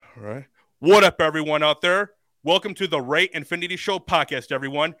All right. What up, everyone out there? Welcome to the Ray Infinity Show podcast,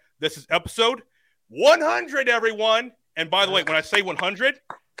 everyone. This is episode 100, everyone. And by the way, when I say 100,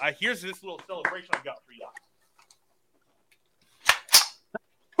 here's this little celebration I got for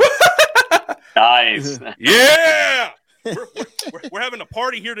y'all. Nice. Yeah. We're having a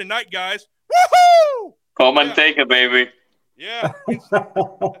party here tonight, guys. Woohoo! Come and take it, baby. Yeah.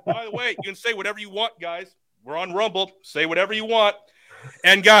 By the way, you can say whatever you want, guys. We're on Rumble. Say whatever you want.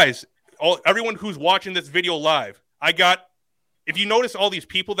 And guys, everyone who's watching this video live, if you notice all these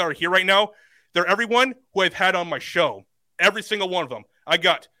people that are here right now, they're everyone who I've had on my show. Every single one of them. I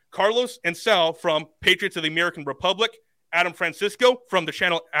got Carlos and Saul from Patriots of the American Republic, Adam Francisco from the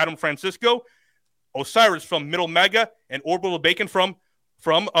channel Adam Francisco, Osiris from Middle Mega, and Orbital Bacon from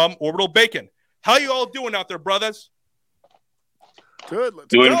Orbital Bacon. How you all doing out there, brothers? Good.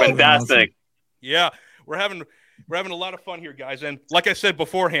 Doing fantastic. Yeah, we're having a lot of fun here, guys. And like I said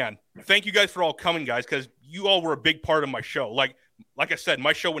beforehand, thank you guys for all coming, guys, because you all were a big part of my show. Like I said,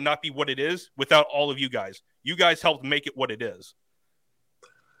 my show would not be what it is without all of you guys. You guys helped make it what it is.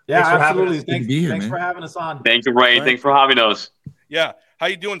 Yeah, absolutely. Thanks for having us on. Thank you, Ray. Thanks for having us. Yeah. How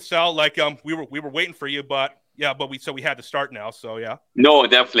you doing, Sal? Like we were waiting for you, but we had to start now. So yeah. No,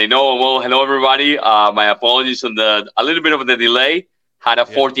 definitely. No. Well, hello everybody. My apologies on a little bit of the delay. Had a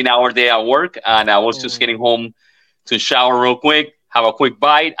 14-hour day at work, and I was just getting home to shower real quick, have a quick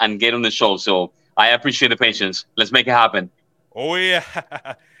bite, and get on the show. So I appreciate the patience. Let's make it happen. Oh yeah.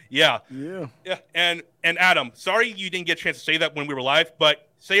 Yeah. And Adam, sorry you didn't get a chance to say that when we were live, but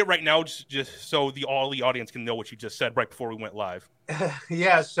say it right now, just so all the audience can know what you just said right before we went live.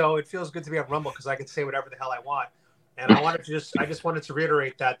 Yeah, so it feels good to be on Rumble because I can say whatever the hell I want. And I just wanted to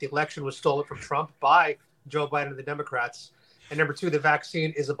reiterate that the election was stolen from Trump by Joe Biden and the Democrats. And number two, the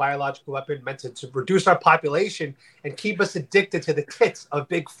vaccine is a biological weapon meant to reduce our population and keep us addicted to the tits of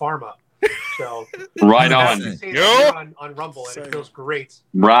big pharma. So right on. On Rumble, and it feels great.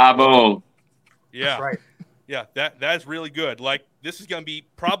 Bravo. Yeah. That's right. Yeah, that is really good. Like, this is going to be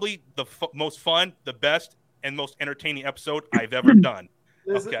probably the most fun, the best, and most entertaining episode I've ever done.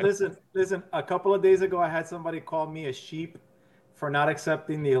 Listen. A couple of days ago, I had somebody call me a sheep for not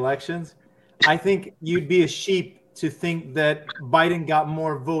accepting the elections. I think you'd be a sheep to think that Biden got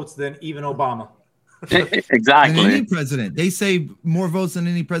more votes than even Obama. Exactly. And any president. They say more votes than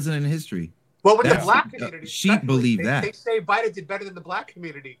any president in history. Well, with the black community, sheep believe that. They say Biden did better than the black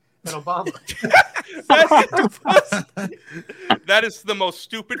community than Obama. That is the most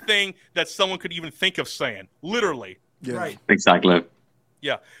stupid thing that someone could even think of saying. Literally. Yeah. Right. Exactly.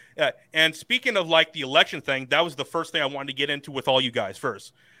 Yeah. And speaking of like the election thing, that was the first thing I wanted to get into with all you guys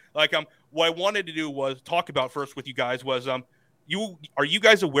first. Like what I wanted to do was talk about first with you guys was are you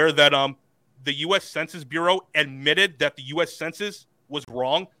guys aware that the U.S. Census Bureau admitted that the U.S. Census was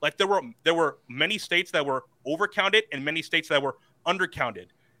wrong? Like there were many states that were overcounted and many states that were undercounted.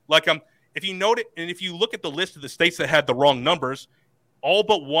 Like if you note it, and if you look at the list of the states that had the wrong numbers, all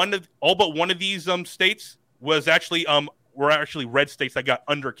but one of these states was actually were actually red states that got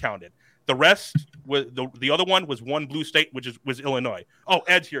undercounted. The rest was the other one was one blue state, which was Illinois. Oh,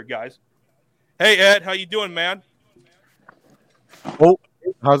 Ed's here, guys. Hey, Ed, how you doing, man? Oh,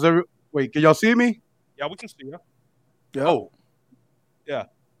 wait, can y'all see me? Yeah, we can see you. Yeah. Oh. Yeah.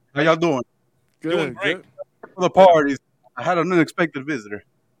 How y'all doing? Good. Doing great. Good. For the parties, I had an unexpected visitor.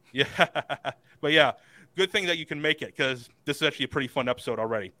 Yeah. But yeah, good thing that you can make it because this is actually a pretty fun episode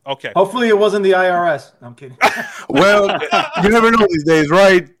already. Okay. Hopefully it wasn't the IRS. I'm kidding. Well, you never know these days,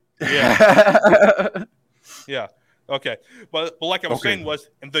 right? Yeah. Yeah. Okay. But like I was saying was,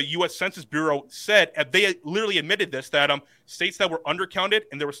 and the U.S. Census Bureau said, and they literally admitted this, that states that were undercounted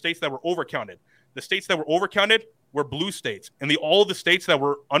and there were states that were overcounted. The states that were overcounted were blue states, and all of the states that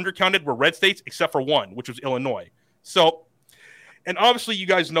were undercounted were red states except for one, which was Illinois. So, and obviously you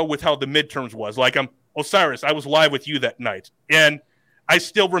guys know with how the midterms was. Like Osiris, I was live with you that night, and I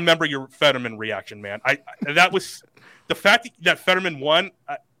still remember your Fetterman reaction, man. That was the fact that Fetterman won.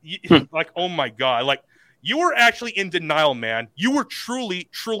 Like, oh my God, like. You were actually in denial, man. You were truly,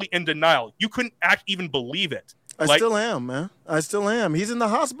 truly in denial. You couldn't even believe it. I still am, man. I still am. He's in the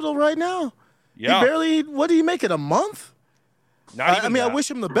hospital right now. Yeah. He barely, what do you make it, a month? I mean, I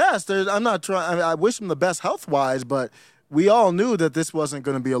wish him the best. I'm not trying. I wish him the best health-wise, but we all knew that this wasn't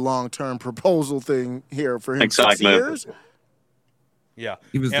going to be a long-term proposal thing here for him. Exactly. 6 years. Yeah.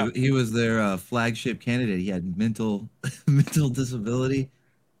 He was their flagship candidate. He had mental disability.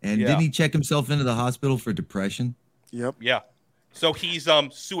 And didn't he check himself into the hospital for depression? Yep. Yeah. So he's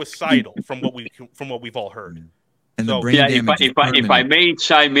suicidal from what we've all heard. And the So- brain Yeah, damage is if I permanent. may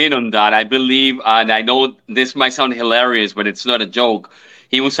chime in on that, I believe, and I know this might sound hilarious, but it's not a joke.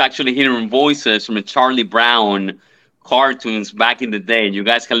 He was actually hearing voices from a Charlie Brown cartoons back in the day. You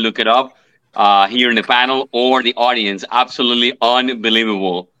guys can look it up here in the panel or the audience. Absolutely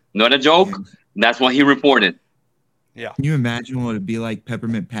unbelievable. Not a joke. That's what he reported. Yeah. Can you imagine what it'd be like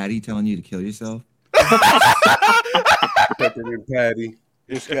Peppermint Patty telling you to kill yourself? Peppermint Patty.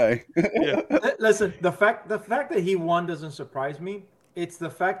 This guy. Yeah. Listen, the fact that he won doesn't surprise me. It's the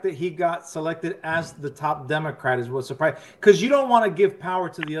fact that he got selected as the top Democrat is what surprised. Because you don't want to give power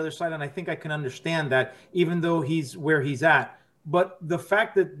to the other side, and I think I can understand that, even though he's where he's at. But the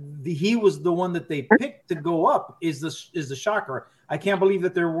fact that he was the one that they picked to go up is the shocker. I can't believe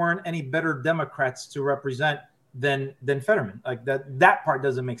that there weren't any better Democrats to represent than Fetterman. Like that part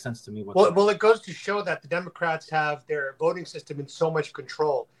doesn't make sense to me. Well, it goes to show that the Democrats have their voting system in so much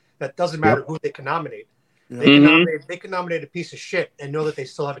control that doesn't matter who they can nominate. They can nominate a piece of shit and know that they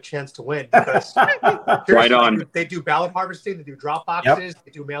still have a chance to win because Right on. They do ballot harvesting, they do drop boxes,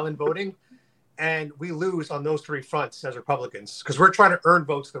 they do mail-in voting, and we lose on those three fronts as Republicans because we're trying to earn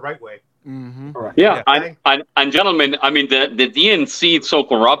votes the right way. Yeah, and gentlemen, I mean, the DNC is so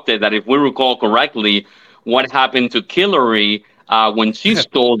corrupted that if we recall correctly, what happened to Hillary when she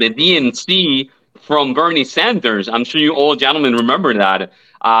stole the DNC from Bernie Sanders. I'm sure you all gentlemen remember that.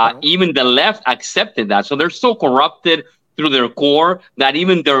 Even the left accepted that. So they're so corrupted through their core that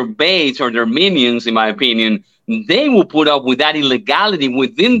even their base or their minions, in my opinion, they will put up with that illegality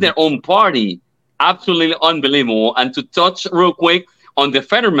within their own party. Absolutely unbelievable. And to touch real quick on the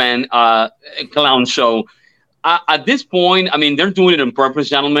Fetterman clown show, at this point, I mean, they're doing it on purpose,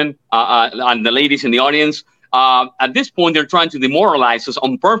 gentlemen, and the ladies in the audience. At this point, they're trying to demoralize us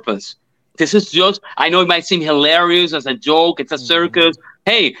on purpose. This is just, I know it might seem hilarious as a joke. It's a circus.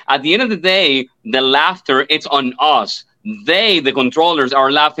 Hey, at the end of the day, the laughter, it's on us. They, the controllers, are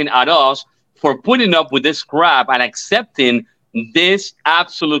laughing at us for putting up with this crap and accepting this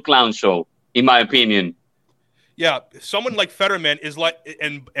absolute clown show, in my opinion. Yeah, someone like Fetterman is like,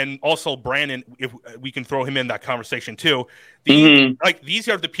 and also Brandon, if we can throw him in that conversation too. Like these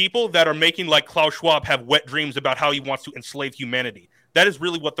are the people that are making like Klaus Schwab have wet dreams about how he wants to enslave humanity. That is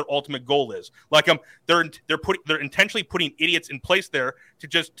really what their ultimate goal is. Like they're intentionally putting idiots in place there to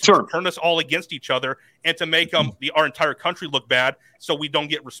just turn us all against each other and to make our entire country look bad, so we don't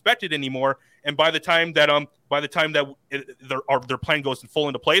get respected anymore. And by the time that their plan goes full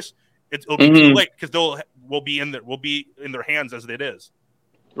into place, it'll be too late because we'll be in their hands as it is.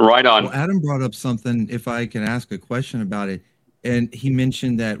 Right on. Well, Adam brought up something, if I can ask a question about it, and he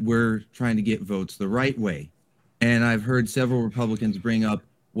mentioned that we're trying to get votes the right way. And I've heard several Republicans bring up,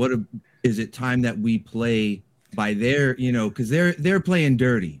 is it time that we play by their, because they're playing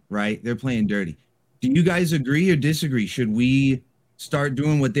dirty, right? They're playing dirty. Do you guys agree or disagree? Should we start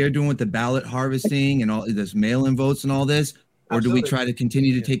doing what they're doing with the ballot harvesting and all this mail-in votes and all this? Or do we try to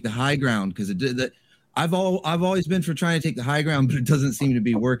continue to take the high ground? Because I've always been for trying to take the high ground, but it doesn't seem to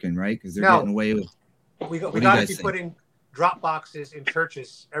be working, right? Because they're getting away with. We got to be putting drop boxes in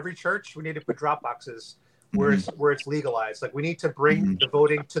churches. Every church, we need to put drop boxes where it's legalized. Like we need to bring the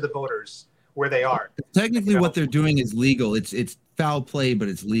voting to the voters where they are. Technically, what they're doing is legal. It's foul play, but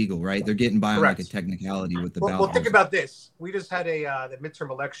it's legal, right? They're getting by on like a technicality with the ballot. Well, think about this. We just had the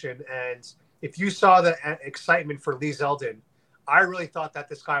midterm election, and if you saw the excitement for Lee Zeldin, I really thought that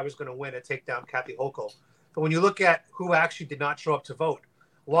this guy was going to win and take down Kathy Hochul. But when you look at who actually did not show up to vote,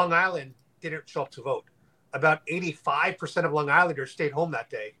 Long Island didn't show up to vote. About 85% of Long Islanders stayed home that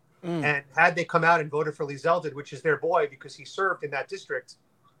day. And had they come out and voted for Lee Zeldin, which is their boy because he served in that district,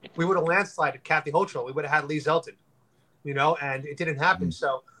 we would have landslided Kathy Hochul. We would have had Lee Zeldin, and it didn't happen.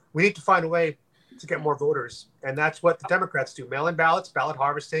 So we need to find a way to get more voters. And that's what the Democrats do: mail-in ballots, ballot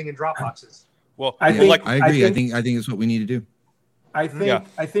harvesting, and drop boxes. Well, I agree. I think it's what we need to do. I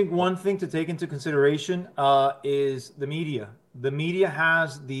think one thing to take into consideration is the media. The media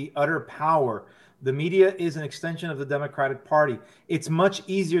has the utter power. The media is an extension of the Democratic Party. It's much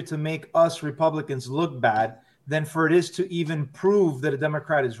easier to make us Republicans look bad than for it is to even prove that a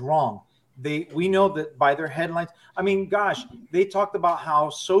Democrat is wrong. We know that by their headlines. I mean, gosh, they talked about how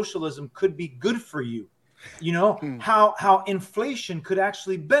socialism could be good for you. How inflation could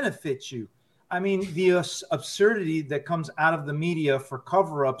actually benefit you. I mean, the absurdity that comes out of the media for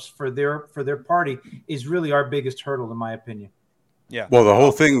cover-ups for their party is really our biggest hurdle, in my opinion. Yeah. Well, the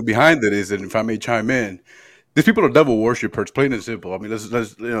whole thing behind it is that, if I may chime in, these people are devil worshippers, plain and simple. I mean,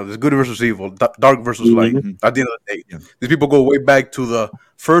 there's good versus evil, dark versus light. At the end of the day, these people go way back to the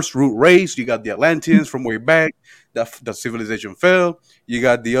first root race. You got the Atlanteans from way back. The civilization fell. You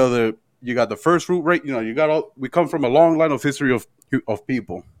got the other you got the first fruit, right? You know, you got all. We come from a long line of history of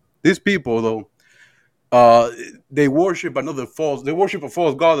people. These people, though, they worship another false. They worship a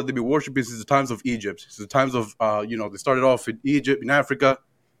false god that they've been worshiping since the times of Egypt. Since the times of, they started off in Egypt, in Africa.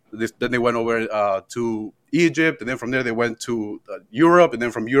 Then they went over to Egypt, and then from there they went to Europe, and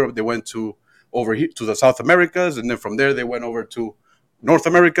then from Europe they went to over here to the South Americas, and then from there they went over to North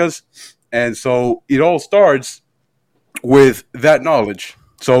Americas. And so it all starts with that knowledge.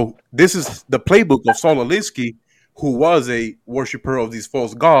 So this is the playbook of Saul Alinsky, who was a worshiper of these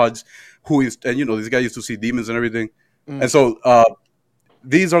false gods, this guy used to see demons and everything. And so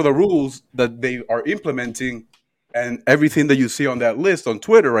these are the rules that they are implementing, and everything that you see on that list on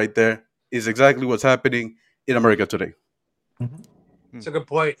Twitter right there is exactly what's happening in America today. It's a good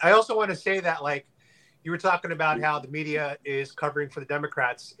point. I also want to say that, like, you were talking about how the media is covering for the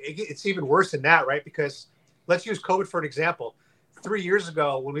Democrats. It's even worse than that, right? Because let's use COVID for an example. 3 years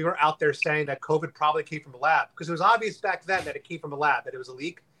ago, when we were out there saying that COVID probably came from a lab, because it was obvious back then that it came from a lab, that it was a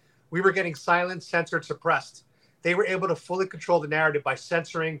leak, we were getting silenced, censored, suppressed. They were able to fully control the narrative by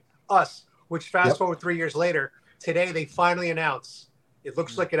censoring us, which fast forward 3 years later, today they finally announce it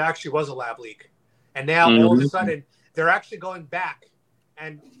looks like it actually was a lab leak. And now all of a sudden, they're actually going back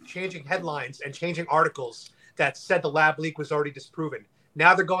and changing headlines and changing articles that said the lab leak was already disproven.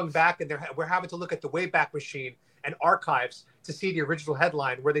 Now they're going back and we're having to look at the Wayback Machine and archives to see the original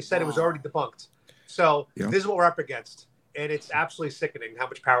headline where they said it was already debunked. So this is what we're up against. And it's absolutely sickening how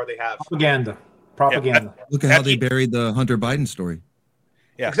much power they have. Propaganda. Look at how they buried the Hunter Biden story.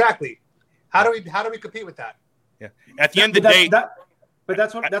 Yeah, exactly. How do we compete with that? Yeah. At the end of the day, but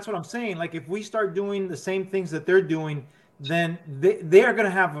that's what I'm saying. Like, if we start doing the same things that they're doing, then they are going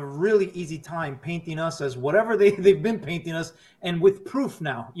to have a really easy time painting us as whatever they've been painting us, and with proof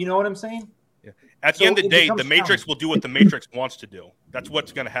now. You know what I'm saying? Yeah. At the end of the day, the Matrix will do what the Matrix wants to do. That's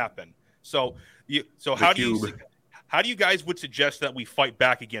what's going to happen. So how do you guys would suggest that we fight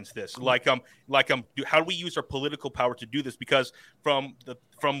back against this? How do we use our political power to do this? Because from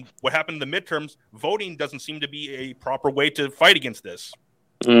what happened in the midterms, voting doesn't seem to be a proper way to fight against this.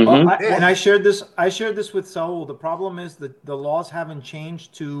 And I shared this with Saul. The problem is that the laws haven't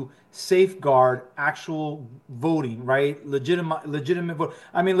changed to safeguard actual voting, right? Legitimate vote.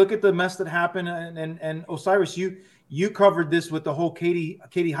 I mean, look at the mess that happened. And Osiris, you covered this with the whole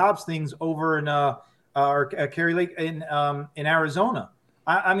Katie Hobbs things over in or Carrie Lake in Arizona.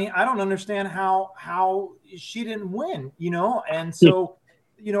 I mean, I don't understand how she didn't win, and so.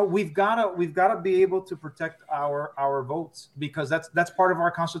 We've got to be able to protect our votes, because that's part of our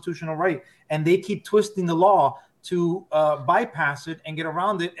constitutional right. And they keep twisting the law to bypass it and get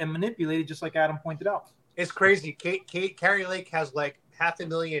around it and manipulate it, just like Adam pointed out. It's crazy. Carrie Lake has like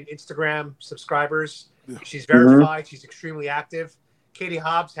 500,000 Instagram subscribers. She's verified. She's extremely active. Katie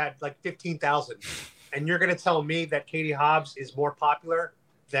Hobbs had like 15,000. And you're going to tell me that Katie Hobbs is more popular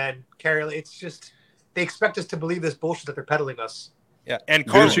than Carrie Lake? It's just, they expect us to believe this bullshit that they're peddling us. Yeah, and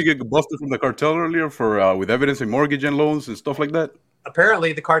didn't she get busted from the cartel earlier for with evidence in mortgage and loans and stuff like that?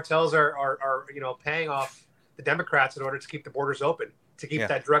 Apparently, the cartels are paying off the Democrats in order to keep the borders open, to keep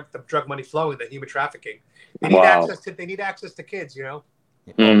the drug money flowing, the human trafficking. They need access to kids,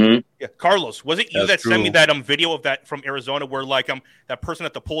 Yeah, Carlos, was it you that sent me that video of that from Arizona where that person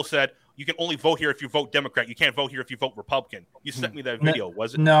at the poll said you can only vote here if you vote Democrat, you can't vote here if you vote Republican? You sent me that video,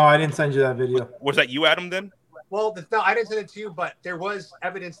 was it? No, I didn't send you that video. Was that you, Adam? Then? Well, no, I didn't send it to you, but there was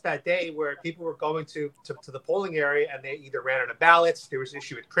evidence that day where people were going to the polling area and they either ran out of ballots, there was an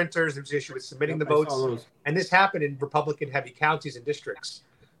issue with printers, there was an issue with submitting the votes. And this happened in Republican-heavy counties and districts.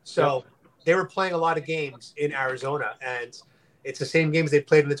 So they were playing a lot of games in Arizona. And it's the same games they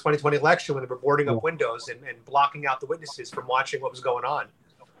played in the 2020 election when they were boarding up windows and blocking out the witnesses from watching what was going on.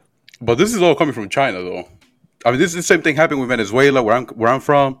 But this is all coming from China, though. I mean, this is the same thing happened with Venezuela, where I'm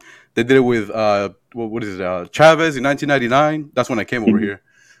from. They did it with Chavez in 1999. That's when I came over here.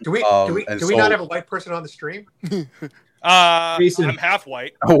 Do we not have a white person on the stream? I'm half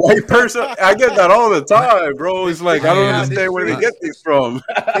white. A white person? I get that all the time, bro. It's like I don't understand where they get these from.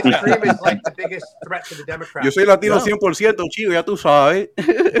 This stream is like the biggest threat to the Democrats. Yo soy latino 100%, chico, ya tú sabes.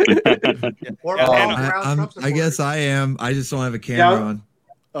 I guess I am. I just don't have a camera on.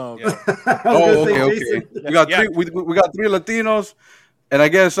 Oh, okay. We got three Latinos, and I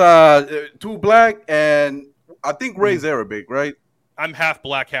guess 2 black, and I think Ray's Arabic, right? I'm half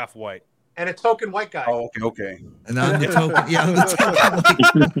black, half white, and a token white guy. Oh, okay. And I'm the token. Yeah, I'm the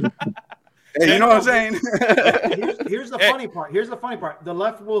token. Hey, you know what I'm saying? Here's the funny part. The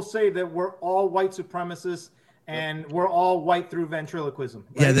left will say that we're all white supremacists and we're all white through ventriloquism.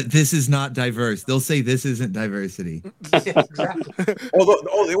 Right? Yeah, this is not diverse. They'll say this isn't diversity. Exactly.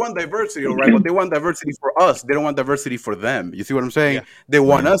 Although they want diversity, all right, but they want diversity for us. They don't want diversity for them. You see what I'm saying? They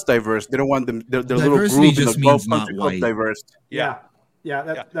want us diverse. They don't want them their little group in the Gulf country club diverse.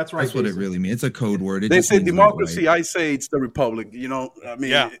 That's right. That's what it really means. It's a code word. They say democracy. I say it's the republic. You know, I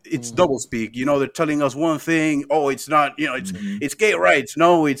mean, it's double speak. You know, they're telling us one thing. Oh, it's not. You know, it's gay rights.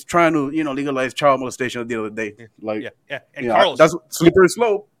 No, it's trying to legalize child molestation at the end of the day. Like, and Carlos, that's slippery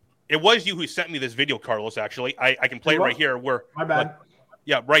slope. It was you who sent me this video, Carlos. Actually, I can play it right here. Where my bad.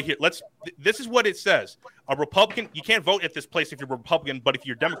 Right here. This is what it says. A Republican, you can't vote at this place if you're a Republican, but if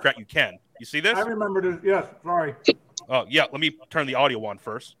you're a Democrat, you can. You see this? I remember this. Yes, sorry. Oh, yeah. Let me turn the audio on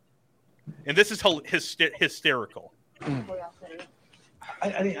first. And this is hysterical.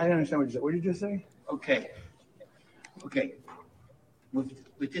 I didn't understand what you said. What did you just say? Okay.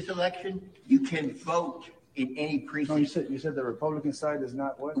 With this election, you can vote in any precinct. No, you said the Republican side is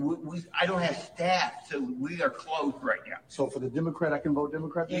not what? I don't have staff, so we are closed right now. So for the Democrat, I can vote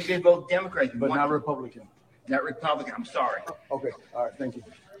Democrat? You can vote Democrat. But not Republican. Not Republican. I'm sorry. Okay. All right. Thank you.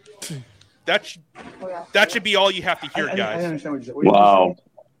 That should be all you have to hear, guys. I understand what you said. Wow.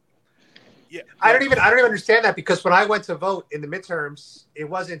 Yeah, I don't even understand that, because when I went to vote in the midterms, it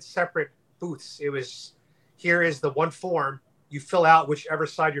wasn't separate booths. It was, here is the one form, you fill out whichever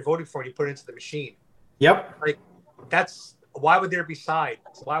side you're voting for, and you put it into the machine. Yep. Like, why would there be sides?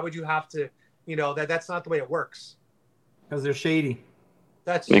 Why would you have to, that's not the way it works. Because they're shady.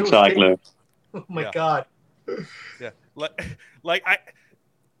 That's exactly. Shady. Oh my God. Yeah.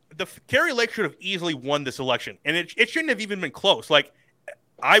 Carrie Lake should have easily won this election, and it shouldn't have even been close. Like,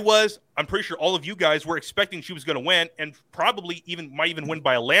 I'm pretty sure all of you guys were expecting she was going to win, and probably might even win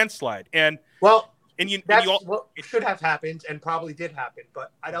by a landslide. And what should have happened and probably did happen,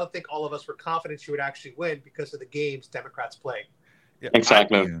 but I don't think all of us were confident she would actually win because of the games Democrats play. Yeah,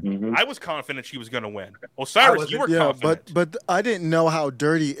 exactly. I was confident she was going to win. Osiris, you were confident. But I didn't know how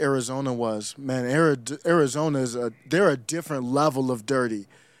dirty Arizona was. Man, Arizona they're a different level of dirty.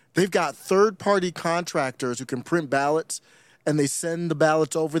 They've got third-party contractors who can print ballots, and they send the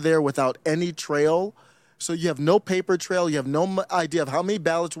ballots over there without any trail. So you have no paper trail. You have no idea of how many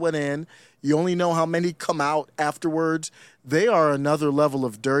ballots went in. You only know how many come out afterwards. They are another level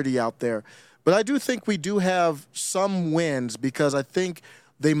of dirty out there. But I do think we do have some wins, because I think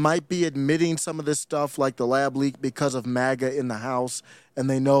they might be admitting some of this stuff like the lab leak because of MAGA in the House, and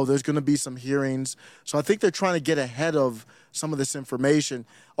they know there's going to be some hearings. So I think they're trying to get ahead of some of this information.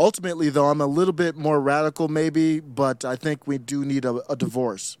 Ultimately, though, I'm a little bit more radical maybe, but I think we do need a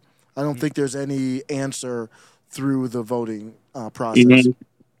divorce. I don't think there's any answer through the voting process.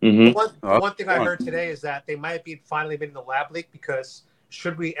 One thing I heard today is that they might be finally been in the lab leak, because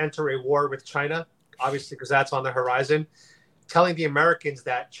should we enter a war with China, obviously because that's on the horizon, telling the Americans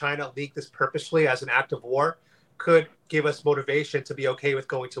that China leaked this purposely as an act of war could give us motivation to be okay with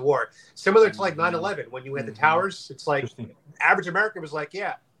going to war. Similar to like 9/11, when you had the towers, it's like average American was like,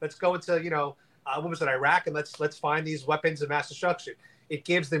 yeah, let's go into, what was it, Iraq, and let's find these weapons of mass destruction. It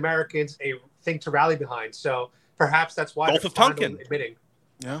gives the Americans a thing to rally behind. So perhaps that's why Gulf of Tonkin admitting.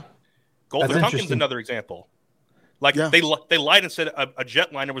 Yeah. Gulf of Tonkin's another example. Like they lied and said a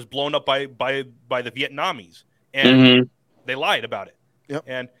jetliner was blown up by the Vietnamese, and they lied about it. Yep.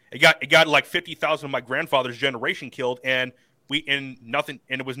 And it got like 50,000 of my grandfather's generation killed, and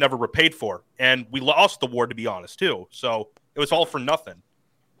it was never repaid for, and we lost the war, to be honest, too. So it was all for nothing.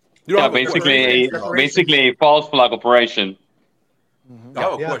 Basically false flag operation. I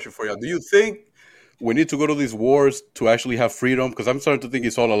have a question for you. Do you think we need to go to these wars to actually have freedom? Because I'm starting to think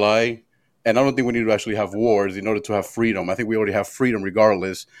it's all a lie. And I don't think we need to actually have wars in order to have freedom. I think we already have freedom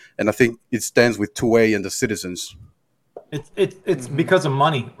regardless. And I think it stands with 2A and the citizens. It's because of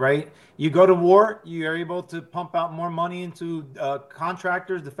money, right? You go to war, you are able to pump out more money into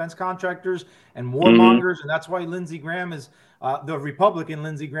contractors, defense contractors, and warmongers. And that's why Lindsey Graham is the Republican.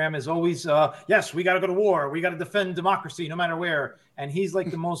 Lindsey Graham is always, yes, we got to go to war. We got to defend democracy no matter where. And he's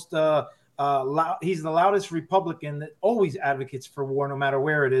like the most he's the loudest Republican that always advocates for war, no matter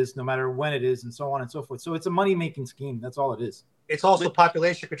where it is, no matter when it is, and so on and so forth. So it's a money-making scheme. That's all it is. It's also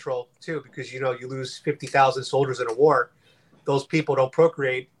population control, too, because, you lose 50,000 soldiers in a war. Those people don't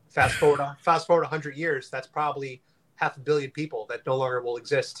procreate. Fast forward 100 years, that's probably 500 million people that no longer will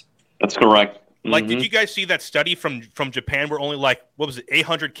exist. That's correct. Like, did you guys see that study from Japan where only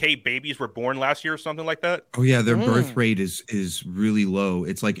 800K babies were born last year or something like that? Oh yeah, their birth rate is really low.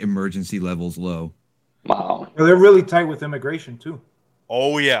 It's like emergency levels low. Wow. They're really tight with immigration too.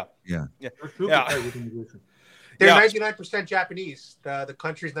 Oh yeah. Yeah. They're super tight with immigration. They're 99% Japanese. The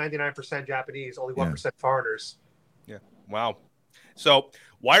country's 99% Japanese, only 1% foreigners. Yeah. Wow. So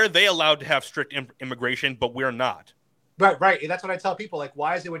why are they allowed to have strict immigration, but we're not? Right. And that's what I tell people. Like,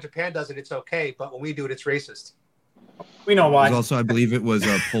 why is it when Japan does it, it's okay, but when we do it, it's racist? We know why. Also, I believe it was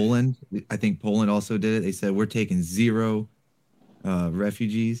Poland. I think Poland also did it. They said we're taking 0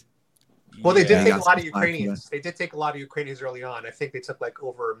 refugees. Well, they did take a lot of Ukrainians. They did take a lot of Ukrainians early on. I think they took like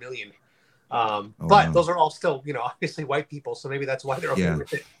over 1 million. But those are all still, obviously white people. So maybe that's why they're okay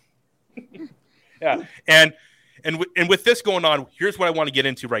with it. Yeah. And with this going on, here's what I want to get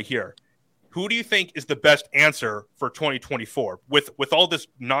into right here. Who do you think is the best answer for 2024 with all this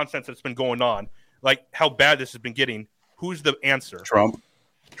nonsense that's been going on? Like how bad this has been getting. Who's the answer? Trump.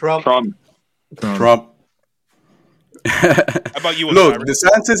 How about you? Look,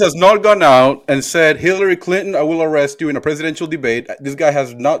 DeSantis has not gone out and said, Hillary Clinton, I will arrest you in a presidential debate. This guy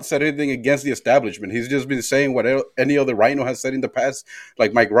has not said anything against the establishment. He's just been saying what any other rhino has said in the past,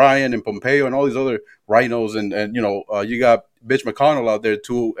 like Mike Ryan and Pompeo and all these other rhinos. And you got Mitch McConnell out there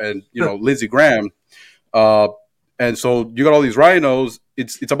too, and Lindsey Graham. And so you got all these rhinos.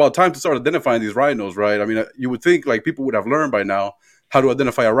 It's about time to start identifying these rhinos, right? I mean, you would think like people would have learned by now how to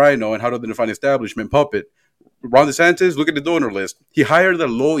identify a rhino and how to identify an establishment puppet. Ron DeSantis, look at the donor list. He hired a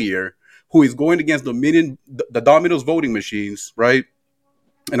lawyer who is going against the Domino's voting machines, right?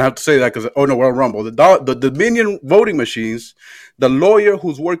 And I have to say that because, we're on Rumble. The Dominion voting machines, the lawyer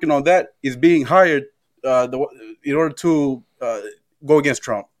who's working on that is being hired in order to go against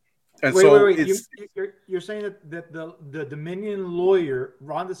Trump. And wait. You're saying that the Dominion lawyer,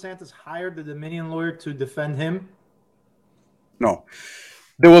 Ron DeSantis, hired the Dominion lawyer to defend him? No.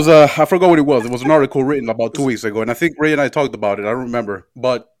 There was I forgot what it was. It was an article written about 2 weeks ago, and I think Ray and I talked about it. I don't remember.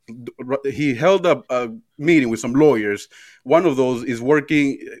 But he held up a meeting with some lawyers. One of those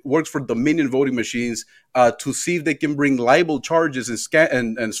works for Dominion voting machines to see if they can bring libel charges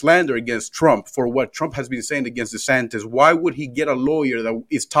and slander against Trump for what Trump has been saying against DeSantis. Why would he get a lawyer that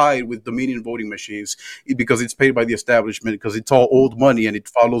is tied with Dominion voting machines? Because it's paid by the establishment, because it's all old money and it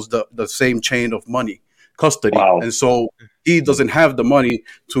follows the same chain of money. Custody. Wow. And so he doesn't have the money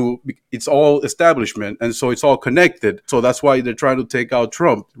it's all establishment, and so it's all connected. So that's why they're trying to take out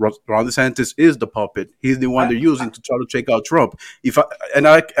Trump. Ron DeSantis is the puppet. He's the one they're using to try to take out Trump.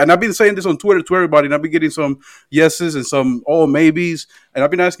 I've been saying this on Twitter to everybody, and I've been getting some yeses and some maybes, and I've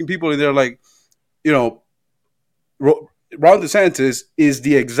been asking people, and they're like, Ron DeSantis is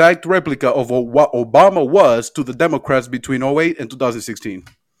the exact replica of what Obama was to the Democrats between 2008 and 2016.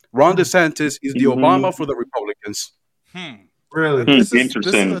 Ron DeSantis is the Obama for the Republicans. Really? This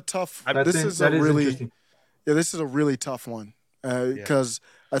Interesting. is a tough. This is a really tough one because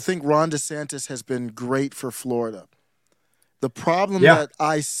I think Ron DeSantis has been great for Florida. The problem that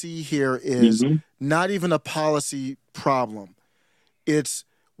I see here is not even a policy problem. It's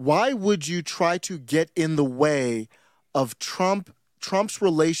why would you try to get in the way of Trump's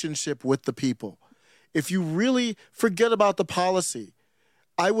relationship with the people? If you really forget about the policy.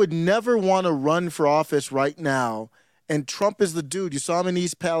 I would never want to run for office right now, and Trump is the dude. You saw him in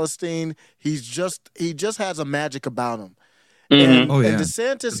East Palestine. He just has a magic about him. And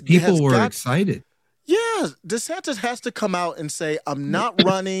DeSantis, people were excited. Yeah, DeSantis has to come out and say, "I'm not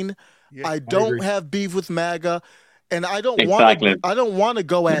running. I don't have beef with MAGA, and I don't want to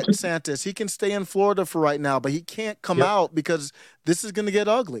go at DeSantis. He can stay in Florida for right now, but he can't come out because this is going to get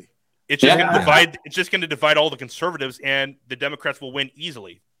ugly." It's just going to divide. It's just going to divide all the conservatives, and the Democrats will win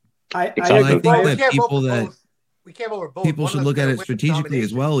easily. I think that people should look at it strategically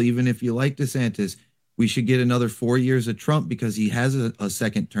as well. Even if you like DeSantis, we should get another 4 years of Trump because he has a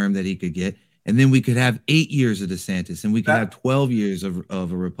second term that he could get, and then we could have 8 years of DeSantis, and we could have 12 years of a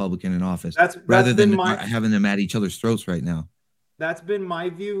Republican in office, rather than having them at each other's throats right now. That's been my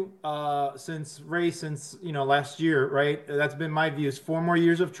view since last year, right? That's been my view. Is 4 more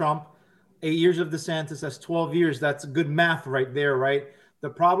years of Trump. 8 years of DeSantis, that's 12 years. That's good math right there, right? The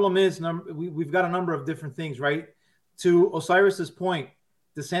problem is we've got a number of different things, right? To Osiris's point,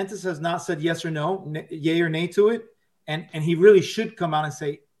 DeSantis has not said yes or no, yay or nay to it. And he really should come out and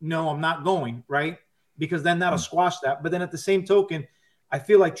say, no, I'm not going, right? Because then that'll squash that. But then at the same token, I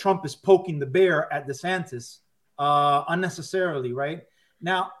feel like Trump is poking the bear at DeSantis unnecessarily, right?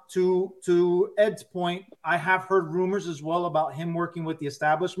 Now, to Ed's point, I have heard rumors as well about him working with the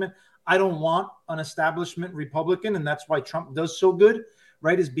establishment. I don't want an establishment Republican, and that's why Trump does so good,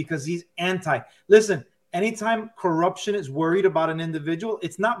 right? Is because he's anti. Listen, anytime corruption is worried about an individual,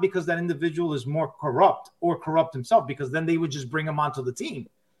 it's not because that individual is more corrupt or corrupt himself, because then they would just bring him onto the team.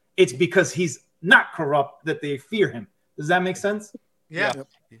 It's because he's not corrupt that they fear him. Does that make sense? Yeah.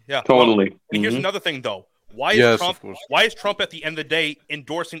 Yeah. Totally. And here's another thing, though. Why is Trump? Why is Trump at the end of the day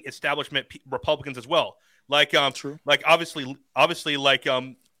endorsing establishment Republicans as well? Like obviously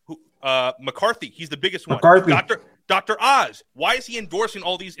McCarthy. He's the biggest one. Dr. Oz. Why is he endorsing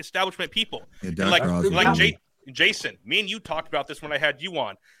all these establishment people? Yeah, Jason, me and you talked about this when I had you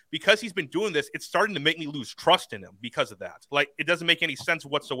on. Because he's been doing this, it's starting to make me lose trust in him because of that. Like, it doesn't make any sense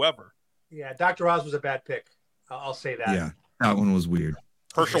whatsoever. Yeah, Dr. Oz was a bad pick. I'll say that. Yeah, that one was weird.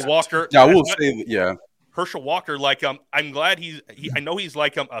 Herschel Walker. Yeah, I will say that, yeah. Herschel Walker, like, I'm glad I know he's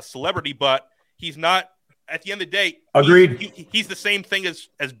like a celebrity, but he's not, at the end of the day, agreed. He's the same thing as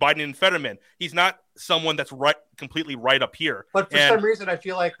Biden and Fetterman. He's not someone that's completely right up here. But for some reason, I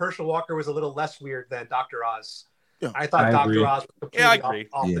feel like Herschel Walker was a little less weird than Dr. Oz. Yeah. I thought Dr. Oz was completely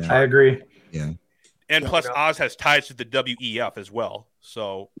off the chart. I agree. Yeah. And plus, Oz has ties to the WEF as well.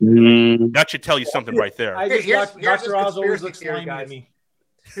 So that should tell you something right there. Dr. Oz always looks slimy to me.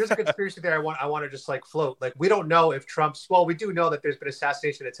 Here's a conspiracy theory I want to just like float. Like, we don't know if we do know that there's been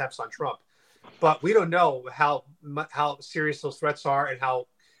assassination attempts on Trump, but we don't know how serious those threats are and how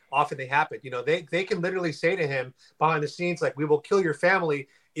often they happen. You know, they can literally say to him behind the scenes, like, we will kill your family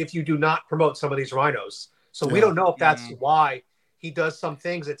if you do not promote some of these rhinos. So we don't know if that's why he does some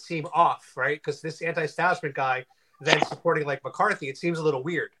things that seem off, right? Because this anti-establishment guy then supporting like McCarthy, it seems a little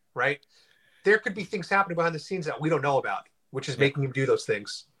weird, right? There could be things happening behind the scenes that we don't know about, which is making him do those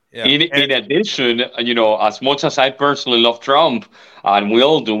things. Yeah. In addition, you know, as much as I personally love Trump, and we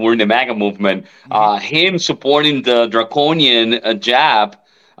all do, we're in the MAGA movement, him supporting the draconian jab,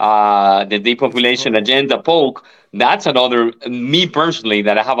 the depopulation agenda poke, that's another, me personally,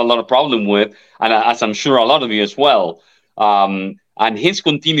 that I have a lot of problem with, and as I'm sure a lot of you as well. And his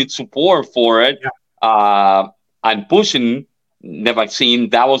continued support for it and pushing the vaccine,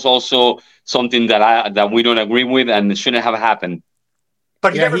 that was also something that we don't agree with and shouldn't have happened.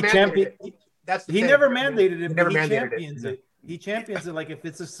 But he never mandated it. He never mandated it. He never he mandated champions it. He champions it like if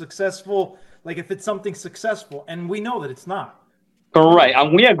it's a successful, like if it's something successful, and we know that it's not. Correct.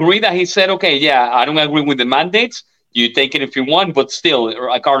 And we agree that he said, okay, yeah, I don't agree with the mandates. You take it if you want, but still,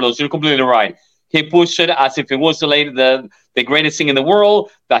 Carlos, you're completely right. He pushed it as if it was the greatest thing in the world,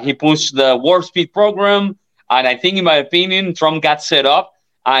 that he pushed the warp speed program. And I think, in my opinion, Trump got set up,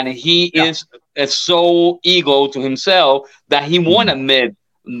 and he is so ego to himself that he won't admit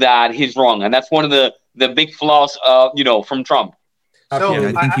that he's wrong. And that's one of the big flaws, from Trump. So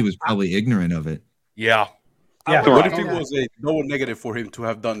I think he was probably ignorant of it. Yeah. Yeah. What if it was a double negative for him to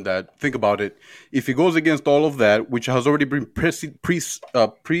have done that? Think about it. If he goes against all of that, which has already been precedented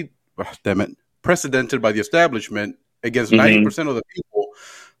by the establishment against 90% of the people,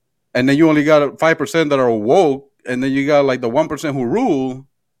 and then you only got 5% that are woke, and then you got like the 1% who rule,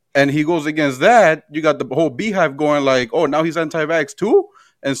 and he goes against that, you got the whole beehive going like, oh, now he's anti-vax too?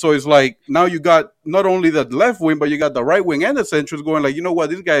 And so it's like, now you got not only the left wing, but you got the right wing and the centrists going like, you know what,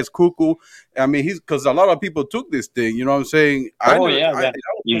 this guy is cuckoo. I mean, because a lot of people took this thing, you know what I'm saying?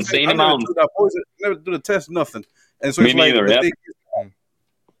 Insane amount. Never do the test, nothing. And so Me neither,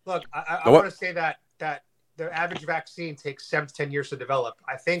 Look, I want to say that the average vaccine takes 7 to 10 years to develop.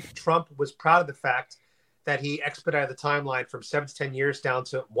 I think Trump was proud of the fact that he expedited the timeline from 7 to 10 years down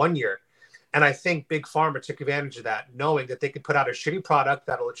to 1 year. And I think Big Pharma took advantage of that, knowing that they could put out a shitty product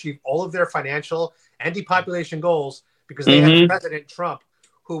that'll achieve all of their financial and depopulation goals, because they had President Trump,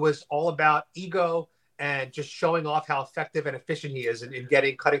 who was all about ego and just showing off how effective and efficient he is in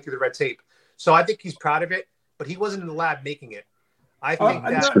cutting through the red tape. So I think he's proud of it, but he wasn't in the lab making it. I think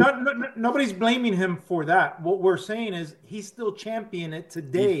nobody's blaming him for that. What we're saying is he's still championing it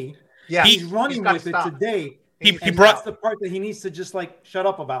today. Yeah, he's running with it today. He brought that's the part that he needs to just like shut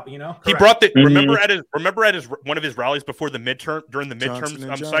up about, you know. He brought the remember at his one of his rallies before the midterm during the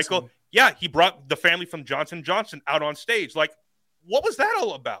midterm cycle. Yeah, he brought the family from Johnson & Johnson out on stage. Like, what was that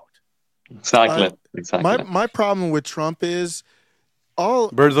all about? Exactly. My problem with Trump is all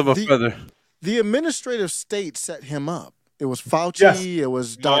birds of a feather. The administrative state set him up. It was Fauci. It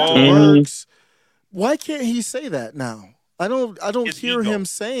was Dr. Birx. Why can't he say that now? I don't hear him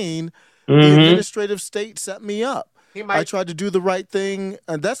saying the administrative state set me up. I tried to do the right thing,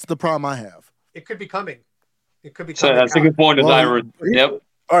 and that's the problem I have. It could be coming. So that's a good point, Yep.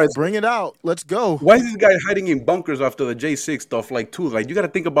 All right, bring it out. Let's go. Why is this guy hiding in bunkers after the J6 stuff? Like, too, like you got to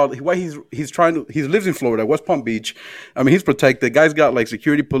think about why he lives in Florida, West Palm Beach. I mean, he's protected. Guy's got like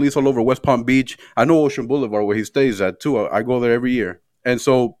security police all over West Palm Beach. I know Ocean Boulevard where he stays at too. I go there every year, and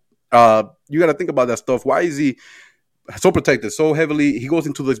so you got to think about that stuff. Why is he so protected, so heavily? He goes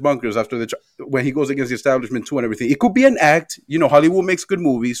into these bunkers after when he goes against the establishment too and everything. It could be an act. You know, Hollywood makes good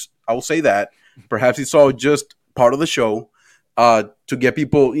movies. I will say that. Perhaps he saw just part of the show. To get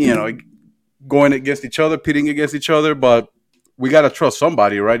people, going against each other, pitting against each other, but we gotta trust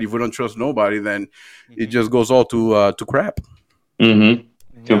somebody, right? If we don't trust nobody, then it just goes all to crap. Mm-hmm.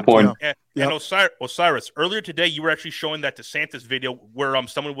 Good point. And Osiris, earlier today, you were actually showing that DeSantis video where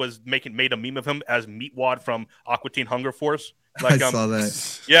someone was made a meme of him as Meatwad from Aqua Teen Hunger Force. Like, I saw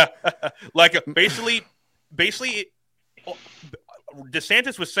that. Yeah, like basically,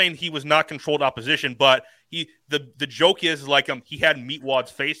 DeSantis was saying he was not controlled opposition, but the joke is like he had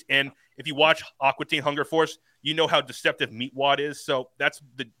Meatwad's face, and if you watch Aqua Teen Hunger Force, you know how deceptive Meatwad is. So that's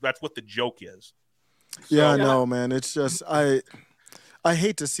what the joke is. So, yeah, I know, man. It's just I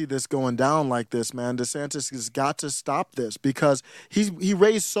hate to see this going down like this, man. DeSantis has got to stop this because he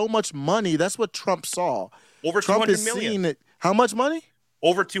raised so much money. That's what Trump saw. Over Trump 200 is million. seeing it. How much money?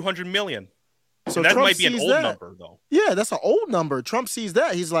 Over 200 million. So and that Trump might be an sees old that. number, though. Yeah, that's an old number. Trump sees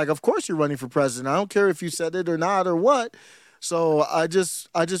that. He's like, of course you're running for president. I don't care if you said it or not or what. So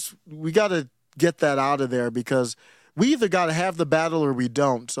we got to get that out of there because we either got to have the battle or we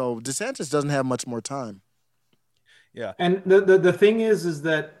don't. So DeSantis doesn't have much more time. Yeah. And the thing is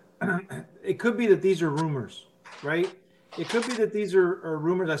that it could be that these are rumors, right? It could be that these are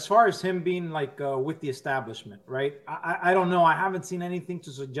rumors as far as him being like with the establishment, right? I don't know. I haven't seen anything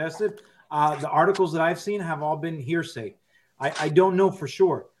to suggest it. The articles that I've seen have all been hearsay. I don't know for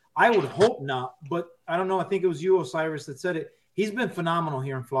sure. I would hope not, but I don't know. I think it was you, Osiris, that said it. He's been phenomenal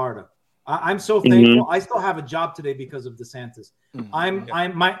here in Florida. I'm so thankful. I still have a job today because of DeSantis.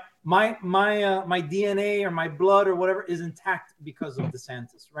 My DNA or my blood or whatever is intact because of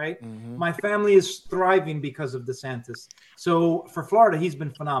DeSantis, right? My family is thriving because of DeSantis. So for Florida, he's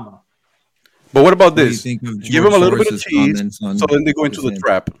been phenomenal. But what about this? Give him a little bit of cheese, so then they go into the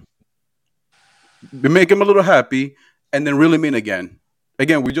trap. We make him a little happy, and then reel him in again.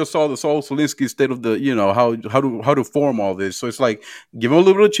 Again, we just saw the Saul Solinsky state of the, how to form all this. So it's like, give him a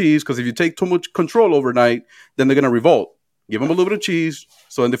little bit of cheese, because if you take too much control overnight, then they're going to revolt. Give them a little bit of cheese,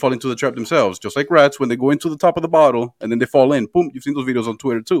 so then they fall into the trap themselves. Just like rats, when they go into the top of the bottle, and then they fall in. Boom, you've seen those videos on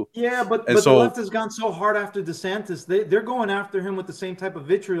Twitter, too. Yeah, but the left has gone so hard after DeSantis. They're going after him with the same type of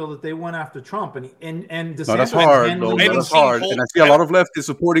vitriol that they went after Trump. And DeSantis... No, that's hard, though. That's hard. And I see a lot of leftists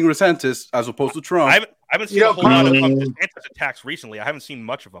supporting DeSantis as opposed to Trump. I haven't seen a whole lot of DeSantis attacks recently. I haven't seen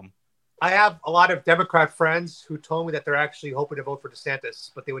much of them. I have a lot of Democrat friends who told me that they're actually hoping to vote for DeSantis,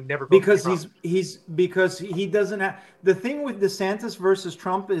 but they would never vote because for Trump. because he doesn't have the thing with DeSantis versus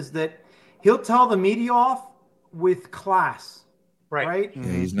Trump is that he'll tell the media off with class, right? Yeah,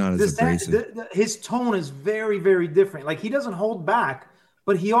 he's not as abrasive. His tone is very, very different. Like he doesn't hold back,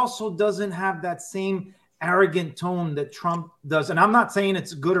 but he also doesn't have that same arrogant tone that Trump does. And I'm not saying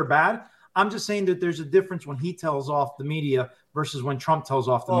it's good or bad. I'm just saying that there's a difference when he tells off the media versus when Trump tells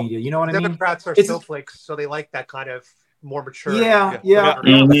off the media. You know what I mean? Democrats are snowflakes, so they like that kind of more mature. Yeah.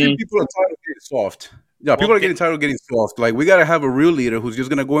 I think people are tired of getting soft. Yeah, people are getting tired of getting soft. Like, we got to have a real leader who's just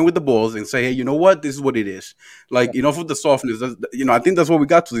going to go in with the balls and say, hey, you know what? This is what it is. Like, enough of the softness. I think that's what we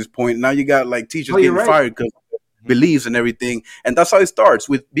got to this point. Now you got, like, teachers getting fired because beliefs and everything. And that's how it starts,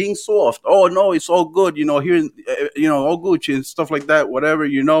 with being soft. Oh, no, it's all good. Here, all Gucci and stuff like that, whatever,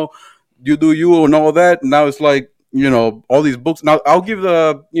 you do you and all that. And now it's like, all these books. Now, I'll give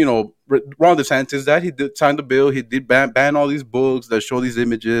Ron DeSantis that. He did sign the bill. He did ban all these books that show these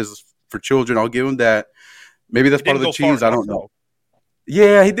images for children. I'll give him that. Maybe that's part of the cheese. I don't know.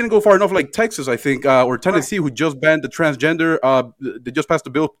 Yeah, he didn't go far enough, like Texas, I think, or Tennessee, who just banned the transgender. They just passed a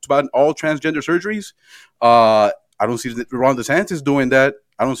bill to ban all transgender surgeries. I don't see Ron DeSantis doing that.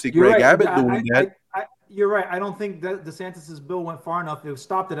 I don't see Greg Abbott doing that. You're right. I don't think that DeSantis' bill went far enough. It was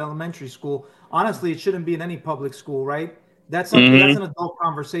stopped at elementary school. Honestly, it shouldn't be in any public school, right? That's something that's an adult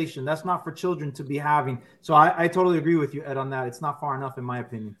conversation. That's not for children to be having. So I totally agree with you, Ed, on that. It's not far enough, in my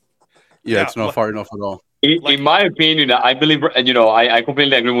opinion. Yeah, it's not far enough at all. In my opinion, I believe, I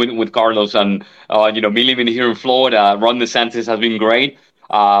completely agree with Carlos. And, me living here in Florida, Ron DeSantis has been great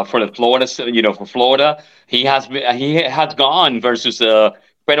for Florida. For Florida, he has gone versus a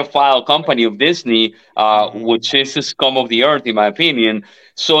pedophile company of Disney, which is the scum of the earth, in my opinion.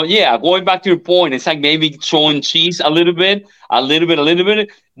 So, yeah, going back to your point, it's like maybe throwing cheese a little bit.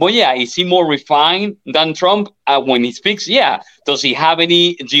 But, yeah, is he more refined than Trump when he speaks? Yeah. Does he have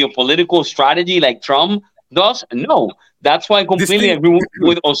any geopolitical strategy like Trump does? No. That's why I completely agree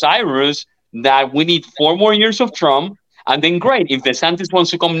with Osiris that we need 4 more years of Trump. And then great. If DeSantis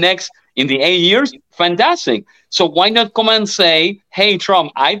wants to come next in the 8 years, fantastic. So why not come and say, hey,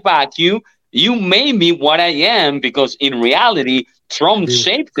 Trump, I back you. You made me what I am, because in reality, Trump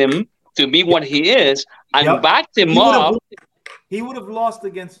shaped him to be what he is and backed him up. He would have lost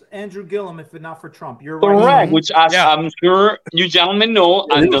against Andrew Gillum if it not for Trump. You're Correct, right. which as I'm sure you gentlemen know,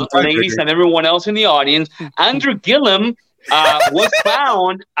 and the ladies and everyone else in the audience, Andrew Gillum was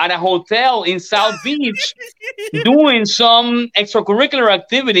found at a hotel in South Beach doing some extracurricular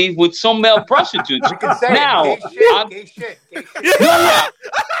activities with some male prostitutes. We can say now, gay shit.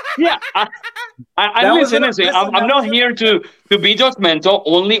 Yeah. Listen. I'm not here to be judgmental.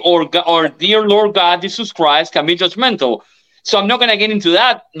 Only our dear Lord God Jesus Christ can be judgmental. So I'm not going to get into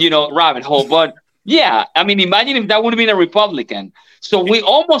that, rabbit hole. But yeah, I mean, imagine if that would have been a Republican. So we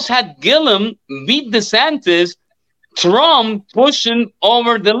almost had Gillum beat DeSantis, Trump pushing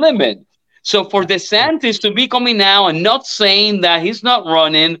over the limit. So for DeSantis to be coming now and not saying that he's not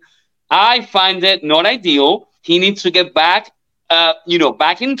running, I find it not ideal. He needs to get back,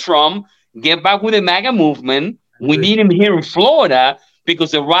 back in Trump, get back with the MAGA movement. We need him here in Florida because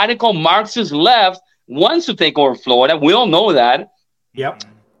the radical Marxist left wants to take over Florida. We all know that. Yep.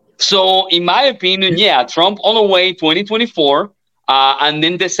 So in my opinion, Trump all the way 2024. And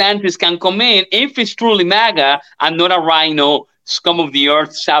then DeSantis can come in if it's truly MAGA and not a rhino scum of the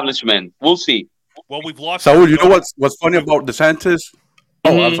earth establishment. We'll see. Well, we've lost. Saul, you know what's funny about DeSantis?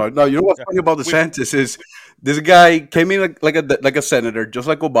 Oh, I'm sorry. No, you know what's funny about DeSantis is this guy came in like a senator, just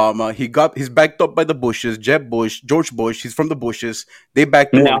like Obama. He's backed up by the Bushes, Jeb Bush, George Bush. He's from the Bushes. They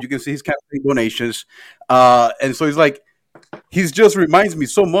backed him up. You can see his campaign donations. And so he's just reminds me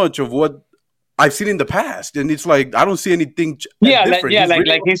so much of what I've seen in the past, and it's like I don't see anything different.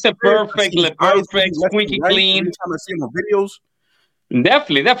 He's the perfect, squeaky clean. Every time I see him on videos.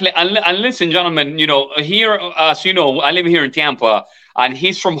 Definitely. And listen, gentlemen, here, as you know, I live here in Tampa, and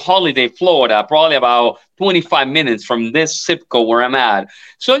he's from Holiday, Florida, probably about 25 minutes from this zip code where I'm at.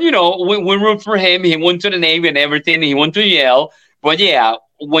 So, we root for him. He went to the Navy and everything. He went to Yale. But yeah,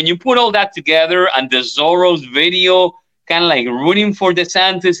 when you put all that together and the Zorro's video, kind of like rooting for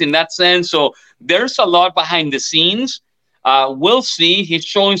DeSantis in that sense. So there's a lot behind the scenes. We'll see. He's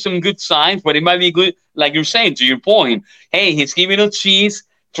showing some good signs, but it might be good, like you're saying, to your point. Hey, he's giving us cheese,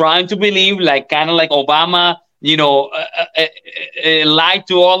 trying to believe, kind of like Obama, lied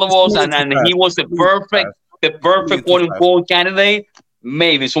to all of us, and he was the perfect quote-unquote candidate.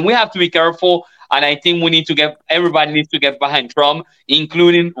 Maybe. So we have to be careful, and I think everybody needs to get behind Trump,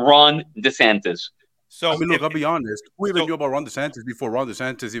 including Ron DeSantis. So look, I'll be honest. Who even knew about Ron DeSantis before Ron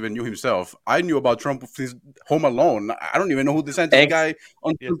DeSantis even knew himself? I knew about Trump since Home Alone. I don't even know who DeSantis guy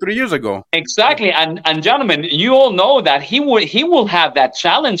until 3 years ago. Exactly, and gentlemen, you all know that he will have that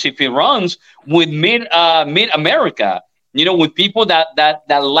challenge if he runs with mid America. With people that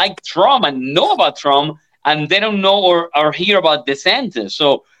like Trump and know about Trump, and they don't know or hear about DeSantis.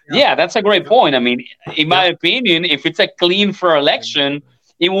 So yeah, that's a great point. I mean, in my opinion, if it's a clean fair election,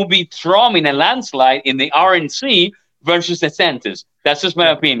 it will be Trump in a landslide in the RNC versus DeSantis. That's just my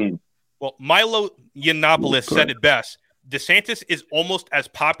opinion. Well, Milo Yiannopoulos said it best. DeSantis is almost as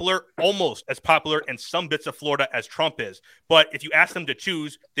popular in some bits of Florida as Trump is. But if you ask them to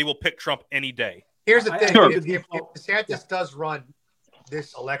choose, they will pick Trump any day. Here's the thing. If DeSantis does run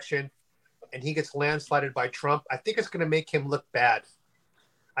this election and he gets landslided by Trump, I think it's going to make him look bad.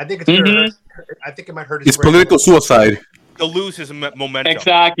 I think it's going to hurt. I think it might hurt his political suicide. To lose his momentum.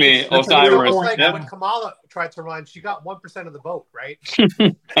 Exactly. Osiris. When Kamala tried to run, she got 1% of the vote, right?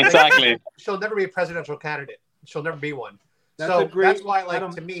 Exactly. She'll never be a presidential candidate. She'll never be one. That's why,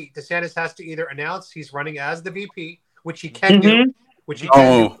 to me, DeSantis has to either announce he's running as the VP, which he can do, or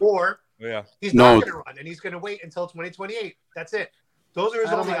he's not going to run, and he's going to wait until 2028. That's it. Those are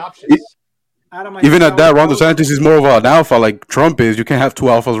his only options. Even at that, Ron DeSantis is more of an alpha like Trump is. You can't have two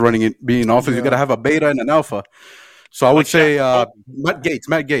alphas being in office. You got to have a beta and an alpha. So I would say Matt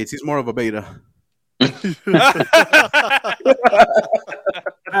Gaetz, he's more of a beta.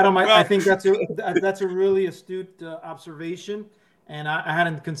 Adam, I think that's a really astute observation, and I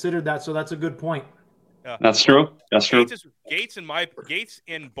hadn't considered that. So that's a good point. Yeah. That's true. Gaetz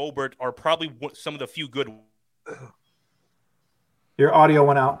and Boebert are probably some of the few good. Your audio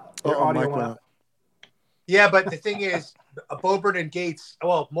went out. Audio went out. Yeah, but the thing is, Boebert and Gaetz.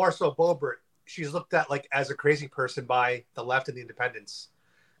 Well, more so Boebert. She's looked at as a crazy person by the left and the independents,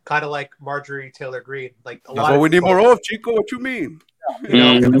 kind of like Marjorie Taylor Greene. That's what we need more of, Chico. What you mean?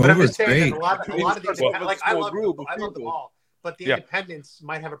 But I'm just saying, a lot of these, I love them all, but the independents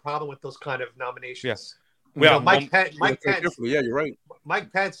might have a problem with those kind of nominations. Yeah. Mike Pence. Yeah, you're right.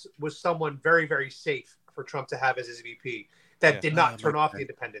 Mike Pence was someone very, very safe for Trump to have as his VP that did not turn off the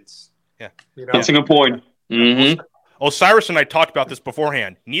independents. Yeah, that's a good point. Mm-hmm. Osiris and I talked about this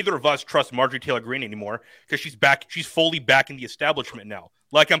beforehand. Neither of us trust Marjorie Taylor Greene anymore because she's back. She's fully back in the establishment now.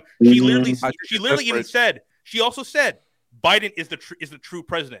 She literally even said. She also said Biden is the true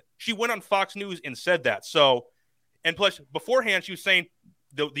president. She went on Fox News and said that. So, and plus beforehand she was saying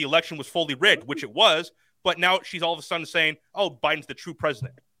the election was fully rigged, which it was. But now she's all of a sudden saying, "Oh, Biden's the true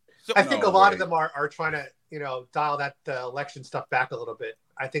president." So, I think a lot of them are trying to, dial that election stuff back a little bit.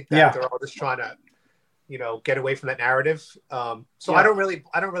 I think that they're all just trying to, get away from that narrative. So I don't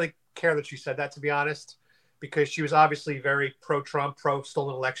really care that she said that, to be honest, because she was obviously very pro-Trump,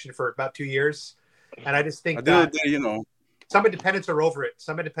 pro-stolen election for about 2 years, and I just think that some independents are over it.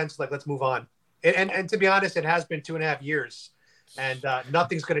 Some independents are like, let's move on. And to be honest, it has been 2.5 years. And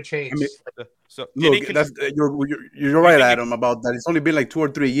nothing's going to change. So look, you're right, Adam, about that. It's only been like 2 or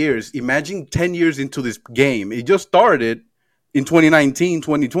 3 years. Imagine 10 years into this game. It just started in 2019,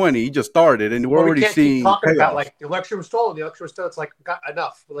 2020. It just started, and we're already seeing talking about like the election was stolen. The election was stolen. It's like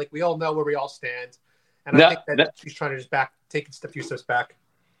enough. Like we all know where we all stand, and I think that she's trying to just take a few steps back.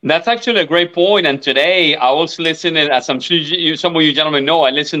 That's actually a great point. And today I was listening, as I'm sure some of you gentlemen know,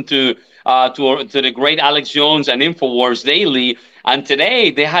 I listened to the great Alex Jones and InfoWars Daily. And today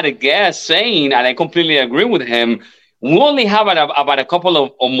they had a guest saying, and I completely agree with him, we only have about a couple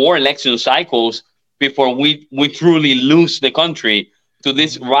of more election cycles before we truly lose the country to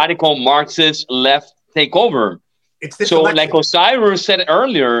this radical Marxist left takeover. So like Osiris said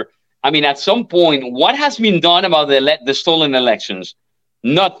earlier, I mean, at some point, what has been done about the stolen elections?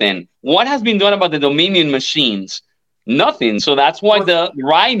 Nothing. What has been done about the Dominion machines? Nothing. So that's why the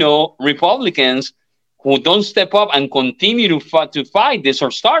Rhino Republicans who don't step up and continue to fight this or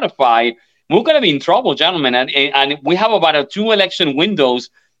start a fight, we're going to be in trouble, gentlemen. And we have about 2 election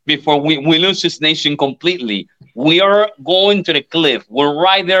windows before we lose this nation completely. We are going to the cliff. We're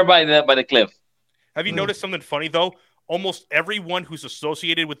right there by the cliff. Have you noticed something funny, though? Almost everyone who's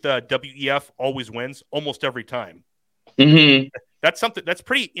associated with the WEF always wins, almost every time. Mm-hmm. That's something that's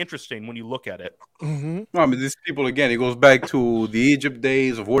pretty interesting when you look at it. No, I mean, these people, again, it goes back to the Egypt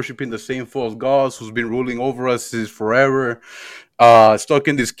days of worshiping the same false gods who's been ruling over us since forever. Stuck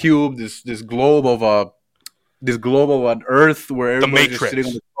in this cube, this globe of an Earth where everybody's just sitting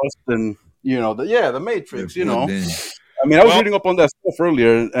on the crust, and the Matrix. I mean, I was reading up on that stuff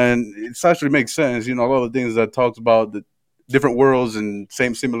earlier, and it actually makes sense. A lot of things that talks about the different worlds and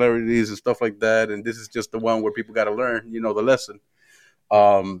same similarities and stuff like that. And this is just the one where people got to learn, the lesson.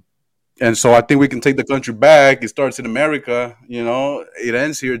 And so I think we can take the country back. It starts in America, it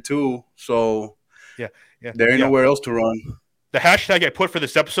ends here too. So there ain't nowhere else to run. The hashtag I put for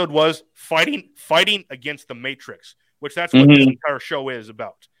this episode was fighting against the Matrix, which that's what this entire show is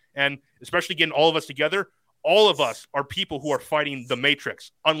about. And especially getting all of us together, all of us are people who are fighting the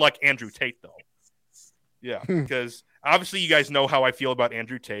Matrix, unlike Andrew Tate, though. Yeah, because obviously you guys know how I feel about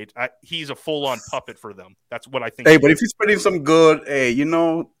Andrew Tate. He's a full-on puppet for them. That's what I think. Hey, but if he's spreading some good,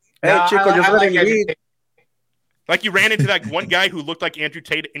 Chico, just let him read. Like you ran into that one guy who looked like Andrew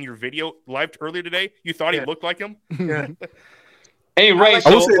Tate in your video live earlier today. You thought he looked like him? Yeah. Hey, Ray. I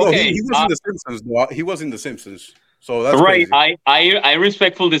would say, he was in The Simpsons, though. He was in The Simpsons. So that's right. Crazy. I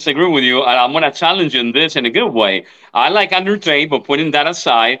respectfully disagree with you, and I'm going to challenge you in this in a good way. I like Andrew Tate, but putting that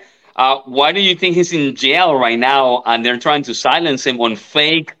aside, why do you think he's in jail right now and they're trying to silence him on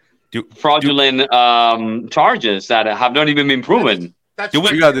fake, fraudulent charges that have not even been proven?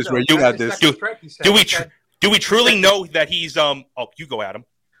 You got this, Ray. You got this. Do we truly know that he's you go, Adam.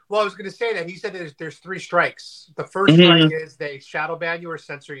 Well, I was going to say that he said there's 3 strikes. The first strike is they shadow ban you or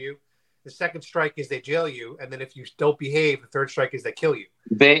censor you. The second strike is they jail you, and then if you don't behave, the third strike is they kill you.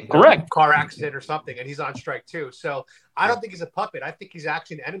 Correct. Car accident or something, and he's on strike too. So I don't think he's a puppet. I think he's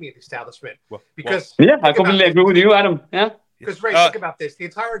actually an enemy of the establishment. I completely agree with you, Adam. Yeah. Because Ray, think about this: the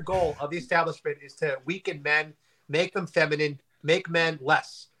entire goal of the establishment is to weaken men, make them feminine, make men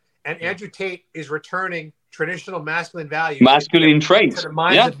less. And Andrew Tate is returning traditional masculine values, traits to the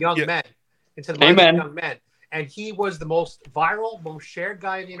minds of young men, into the minds of young men. And he was the most viral, most shared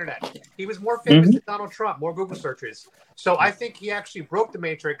guy on the internet. He was more famous than Donald Trump, more Google searches. So I think he actually broke the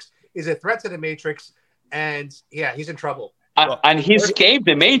Matrix, is a threat to the Matrix, and he's in trouble. And he escaped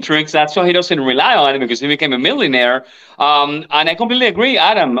the Matrix. That's why he doesn't rely on it, because he became a millionaire. And I completely agree,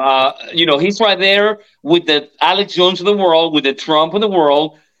 Adam. He's right there with the Alex Jones of the world, with the Trump of the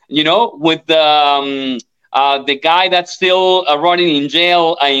world, with the guy that's still running in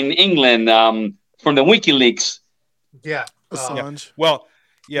jail in England, from the WikiLeaks. Yeah. Assange. Well,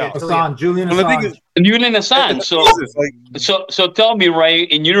 Julian Assange. Julian Assange. So tell me, Ray,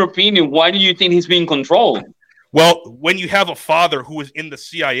 in your opinion, why do you think he's being controlled? Well, when you have a father who is in the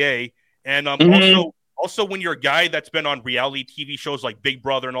CIA, and also when you're a guy that's been on reality TV shows like Big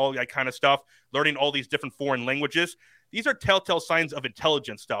Brother and all that kind of stuff, learning all these different foreign languages, these are telltale signs of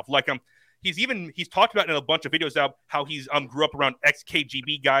intelligence stuff. Like he's talked about in a bunch of videos now how he's grew up around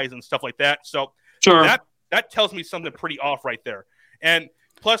ex-KGB guys and stuff like that. So Sure. that tells me something pretty off right there. And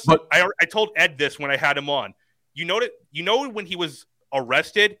plus, I told Ed this when I had him on. You know when he was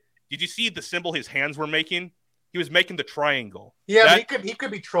arrested, did you see the symbol his hands were making? He was making the triangle. Yeah, but he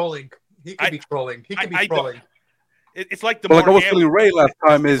could be trolling. He could be trolling. It's like like I was telling Ray last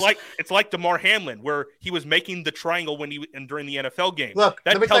time it's like DeMar Hamlin, where he was making the triangle when during the NFL game. Look,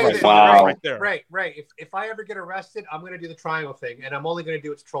 that let me tell you this, right there. Right. If I ever get arrested, I'm going to do the triangle thing, and I'm only going to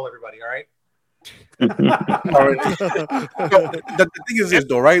do it to troll everybody. All right. The thing is this,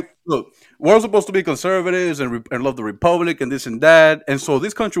 though, right? Look, we're supposed to be conservatives and love the republic and this and that, and so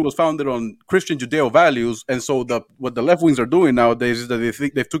this country was founded on Christian Judeo values, and so what the left wings are doing nowadays is that they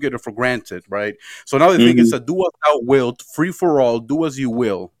think they've took it for granted, right? So now they think it's a do as thou wilt, free for all, do as you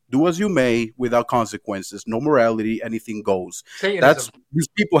will, do as you may, without consequences, no morality, anything goes. Satanism. These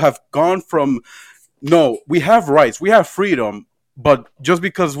people have gone from no, we have rights, we have freedom. But just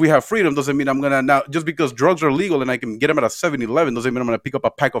because we have freedom doesn't mean I'm going to now, just because drugs are legal and I can get them at a 7-Eleven doesn't mean I'm going to pick up a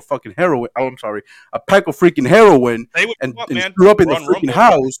pack of fucking heroin. Oh, I'm sorry. A pack of freaking heroin and screw up in the freaking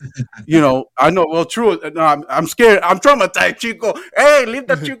house. You know, I know. Well, true. No, I'm scared. I'm traumatized, Chico. Hey, leave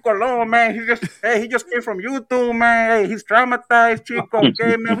that Chico alone, man. He just came from YouTube, man. Hey, he's traumatized, Chico.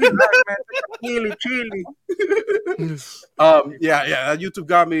 Okay, man. We back, man. Chili. Yeah. YouTube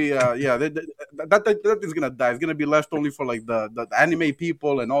got me. That thing's gonna die. It's gonna be left only for like the anime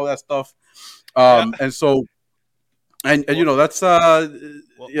people and all that stuff. And so, and you know that's you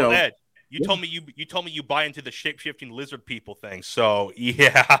know. Ed, you told me you buy into the shape-shifting lizard people thing. So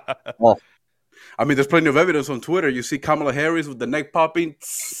yeah. Well, I mean, there's plenty of evidence on Twitter. You see Kamala Harris with the neck popping.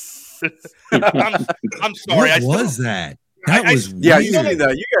 I'm sorry. What was that? That was yeah. weird. You seen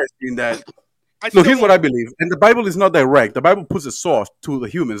that? You guys seen that? Look, here's what I believe, and the Bible is not direct. The Bible puts it soft to the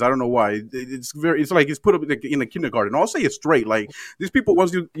humans. I don't know why. It's like it's put up in a kindergarten. I'll say it straight. Like these people,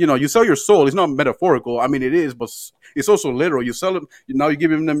 once you sell your soul. It's not metaphorical. I mean, it is, but it's also literal. You sell them. Now you're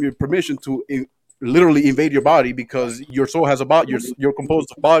giving them your permission to literally invade your body because your soul has a body. You're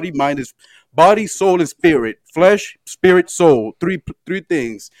composed of body, mind is body, soul, and spirit. Flesh, spirit, soul. Three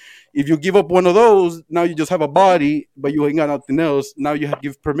things. If you give up one of those, now you just have a body, but you ain't got nothing else. Now you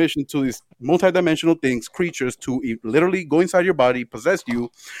give permission to these multidimensional things, creatures, to literally go inside your body, possess you,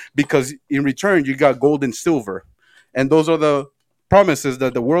 because in return you got gold and silver, and those are the promises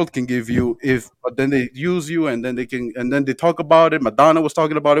that the world can give you. But then they use you, and then they talk about it. Madonna was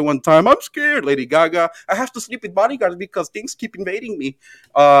talking about it one time. I'm scared. Lady Gaga. I have to sleep with bodyguards because things keep invading me.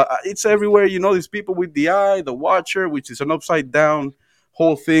 It's everywhere. You know, these people with the eye, the Watcher, which is an upside down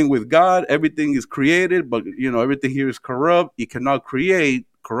whole thing with God. Everything is created, but you know, everything here is corrupt. It cannot create.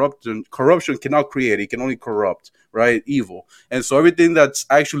 Corruption cannot create. It can only corrupt, right? Evil. And so everything that's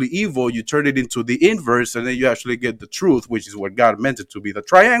actually evil, you turn it into the inverse, and then you actually get the truth, which is what God meant it to be. The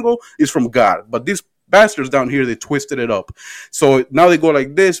triangle is from God, but these bastards down here, they twisted it up. So now they go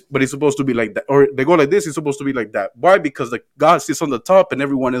like this, but it's supposed to be like that. Or they go like this, it's supposed to be like that. Why? Because the God sits on the top and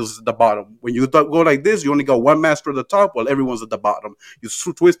everyone else is at the bottom. When you go like this, you only got one master at the top while everyone's at the bottom. You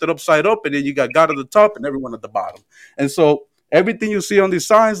twist it upside up, and then you got God at the top and everyone at the bottom. And so everything you see on these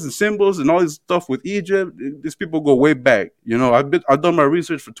signs and symbols and all this stuff with Egypt, these people go way back. You know, I've done my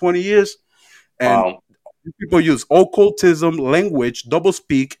research for 20 years, and people use occultism, language,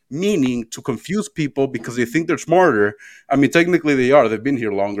 doublespeak, meaning to confuse people because they think they're smarter. I mean, technically they are. They've been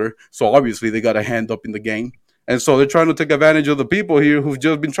here longer, so obviously they got a hand up in the game. And so they're trying to take advantage of the people here who've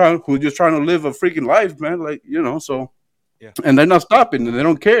just trying to live a freaking life, man. Like, you know, so yeah. And they're not stopping, and they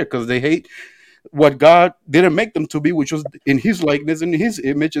don't care because they hate what God didn't make them to be, which was in His likeness and His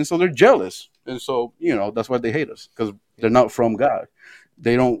image, and so they're jealous. And so, you know, that's why they hate us, because they're not from God.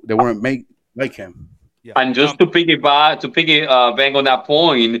 They weren't made like Him. Yeah. And just to piggyback on that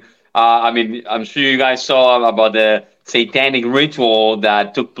point, I mean, I'm sure you guys saw about the satanic ritual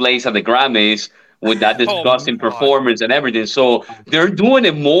that took place at the Grammys with that disgusting performance and everything. So they're doing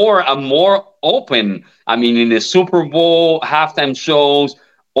it more and more open. I mean, in the Super Bowl halftime shows,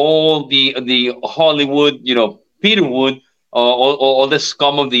 all the Hollywood, you know, Peterwood, all the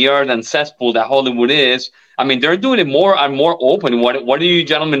scum of the earth and cesspool that Hollywood is. I mean, they're doing it more and more open. What do you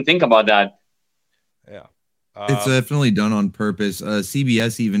gentlemen think about that? Yeah. It's definitely done on purpose.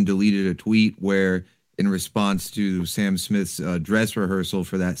 CBS even deleted a tweet where, in response to Sam Smith's dress rehearsal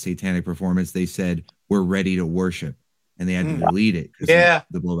for that satanic performance, they said, "We're ready to worship," and they had to delete it. Yeah.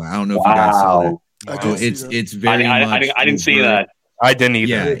 The blowback. I don't know if you guys saw that. So it's very much. I didn't see that. I didn't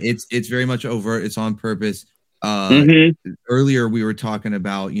either. Yeah, it's very much overt. It's on purpose. Earlier we were talking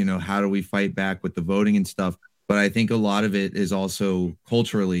about, you know, how do we fight back with the voting and stuff, but I think a lot of it is also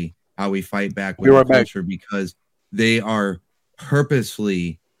culturally how we fight back with Be the right back. culture, because they are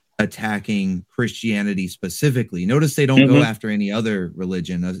purposely attacking Christianity specifically. Notice they don't go after any other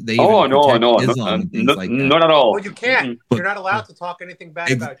religion. They even protect Islam and things like that. Not at all. Well, you can't. But- You're not allowed to talk anything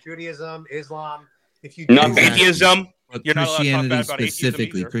bad about Judaism, Islam. If you Not do, Exactly. Atheism. But You're not allowed to talk Christianity bad about atheism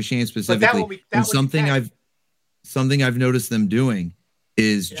specifically, either. Christianity But that specifically, one we- that and one you something I've noticed them doing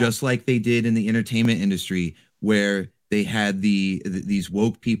is just like they did in the entertainment industry, where they had these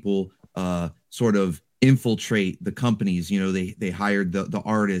woke people sort of infiltrate the companies. You know, they hired the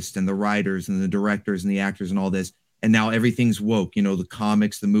artists and the writers and the directors and the actors and all this, and now everything's woke. You know, the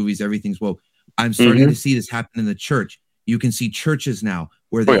comics, the movies, everything's woke. I'm starting to see this happen in the church. You can see churches now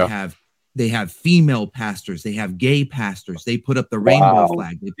where they have female pastors, they have gay pastors, they put up the rainbow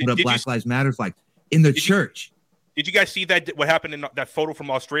flag, they put up Black Lives Matter flag in the church. Did you guys see that? What happened in that photo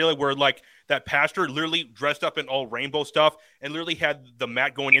from Australia, where like that pastor literally dressed up in all rainbow stuff and literally had the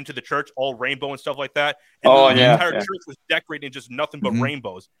mat going into the church all rainbow and stuff like that. And the entire church was decorated in just nothing but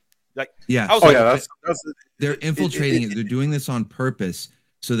rainbows. Like, they're infiltrating it. They're doing this on purpose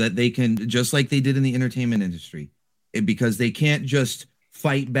so that they can, just like they did in the entertainment industry, because they can't just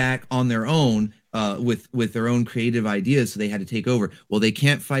fight back on their own with their own creative ideas. So they had to take over. Well, they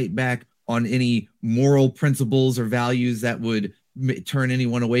can't fight back on any moral principles or values that would turn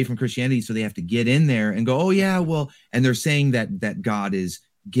anyone away from Christianity. So they have to get in there and go, oh yeah, well, and they're saying that God is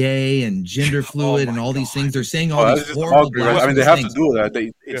gay and gender fluid and all these things. They're saying all these horrible. I mean, they have to do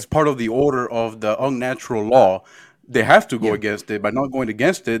that. It's part of the order of the unnatural law. They have to go against it. By not going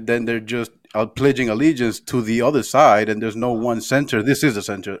against it, then they're just pledging allegiance to the other side, and there's no one center. This is the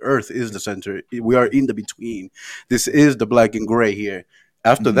center. Earth is the center. We are in the between. This is the black and gray here.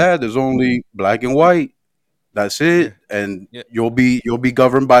 After that, there's only black and white. That's it, and you'll be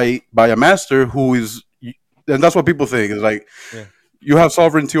governed by a master who is, and that's what people think is like. You have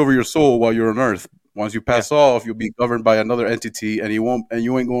sovereignty over your soul while you're on Earth. Once you pass off, you'll be governed by another entity, and you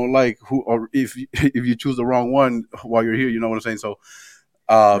ain't gonna like who, or if you choose the wrong one while you're here. You know what I'm saying? So,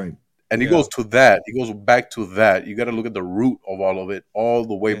 and he goes to that. He goes back to that. You got to look at the root of all of it, all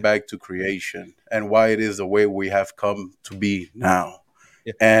the way back to creation and why it is the way we have come to be now.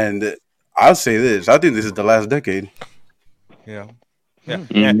 And I'll say this: I think this is the last decade.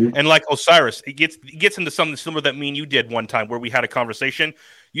 And like Osiris, it gets into something similar that me and you did one time, where we had a conversation.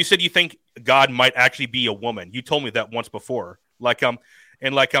 You said you think God might actually be a woman. You told me that once before.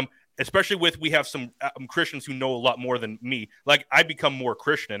 Especially we have some Christians who know a lot more than me. Like, I become more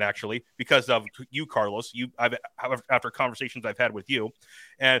Christian actually because of you, Carlos. After conversations I've had with you,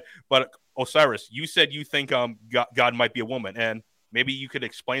 but Osiris, you said you think God might be a woman, and maybe you could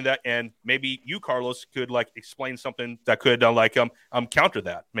explain that, and maybe you, Carlos, could explain something that could counter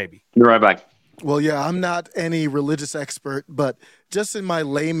that. Maybe. Be right back. Well, yeah, I'm not any religious expert, but just in my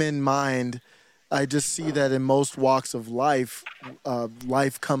layman mind, I just see that in most walks of life,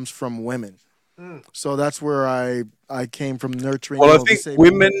 life comes from women. So that's where I came from, nurturing. Well, I think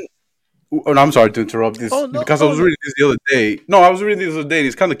women. Oh, no, I'm sorry to interrupt this because I was reading this the other day. No, I was reading this the other day.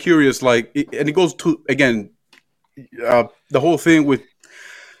 It's kind of curious, and it goes to again. The whole thing with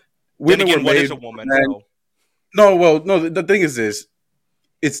women. Again, what is a woman? The thing is this: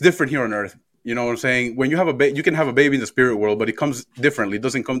 it's different here on Earth. You know what I'm saying? When you have a baby, you can have a baby in the spirit world, but it comes differently. It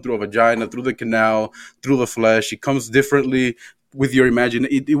doesn't come through a vagina, through the canal, through the flesh. It comes differently with your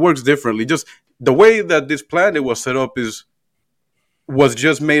imagination. It works differently. Just the way that this planet was set up was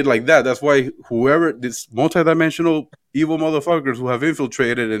just made like that. That's why this multidimensional evil motherfuckers who have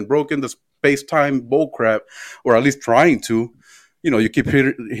infiltrated and broken the space-time bullcrap, or at least trying to, you keep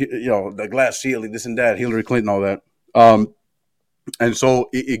hitting, the glass ceiling, this and that, Hillary Clinton, all that. And so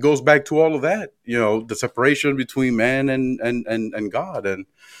it goes back to all of that, the separation between man and God. And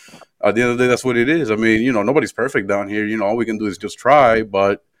at the end of the day, that's what it is. I mean, nobody's perfect down here. All we can do is just try,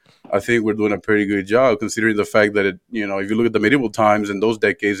 but I think we're doing a pretty good job considering the fact that if you look at the medieval times and those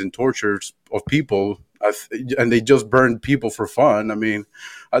decades and tortures of people, and they just burned people for fun. I mean,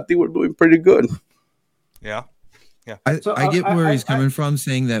 I think we're doing pretty good. Yeah. I get where he's coming from,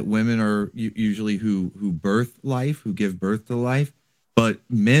 saying that women are usually who birth life, who give birth to life, but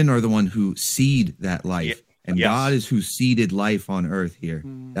men are the one who seed that life, and God is who seeded life on Earth here.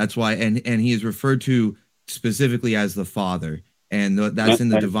 That's why, and he is referred to specifically as the Father. And that's in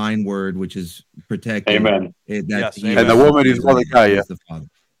the divine word, which is protected. Amen. And the woman is Mordecai. The Father.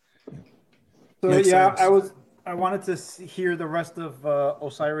 So I wanted to hear the rest of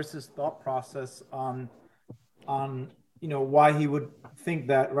Osiris's thought process on why he would think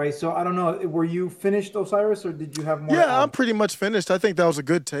that, right? So I don't know. Were you finished, Osiris, or did you have more? Yeah, I'm pretty much finished. I think that was a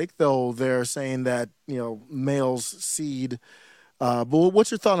good take, though. They're saying that males seed But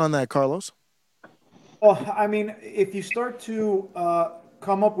what's your thought on that, Carlos? Well, I mean, if you start to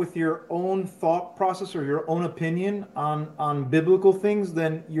come up with your own thought process or your own opinion on biblical things,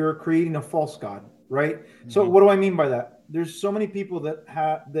 then you're creating a false god, right? So, what do I mean by that? There's so many people that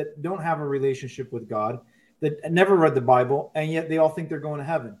don't have a relationship with God, that never read the Bible, and yet they all think they're going to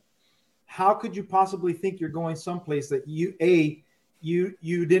heaven. How could you possibly think you're going someplace that you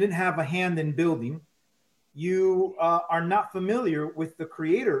didn't have a hand in building? You are not familiar with the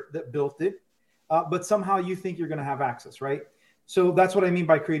creator that built it, but somehow you think you're going to have access, right? So that's what I mean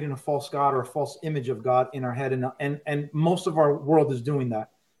by creating a false god or a false image of God in our head, and most of our world is doing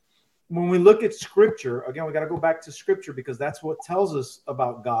that. When we look at Scripture, again, we got to go back to Scripture because that's what tells us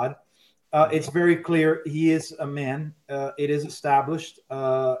about God. It's very clear he is a man. It is established.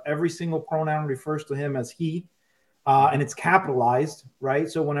 Every single pronoun refers to him as he. And it's capitalized, right?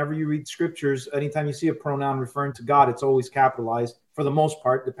 So whenever you read scriptures, anytime you see a pronoun referring to God, it's always capitalized for the most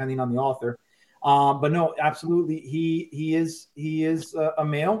part, depending on the author. But no, absolutely, he is a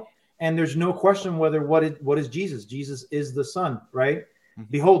male, and there's no question whether what is Jesus? Jesus is the Son, right?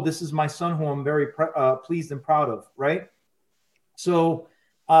 Behold, this is my Son, who I'm very pleased and proud of, right? So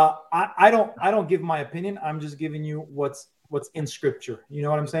I don't give my opinion. I'm just giving you what's in Scripture. You know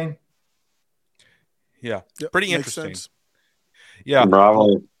what I'm saying? Yeah, Yep, pretty makes interesting. sense. Yeah,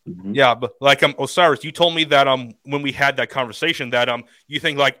 Bravo. yeah, but like Osiris, you told me that when we had that conversation that you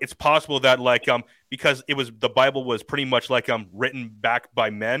think like it's possible that like because the Bible was pretty much like written back by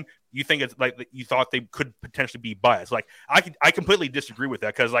men, you think it's like you thought they could potentially be biased. Like I completely disagree with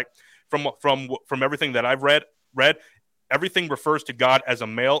that because like from everything that I've read everything refers to God as a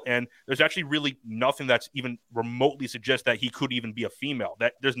male, and there's actually really nothing that's even remotely suggests that he could even be a female.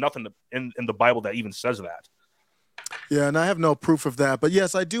 That there's nothing in the Bible that even says that. Yeah, and I have no proof of that. But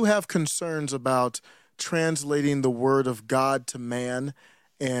yes, I do have concerns about translating the word of God to man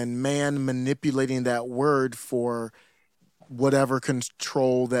and man manipulating that word for whatever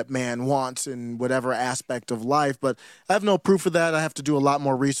control that man wants in whatever aspect of life. But I have no proof of that. I have to do a lot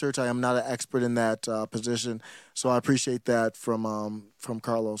more research. I am not an expert in that position. So I appreciate that from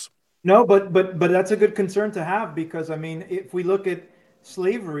Carlos. No, but that's a good concern to have because I mean, if we look at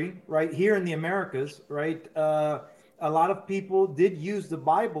slavery right here in the Americas, right, a lot of people did use the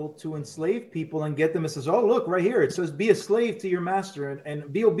Bible to enslave people and get them. It says, "Oh, look right here. It says, be a slave to your master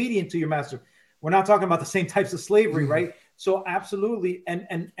and be obedient to your master." We're not talking about the same types of slavery, right? So absolutely,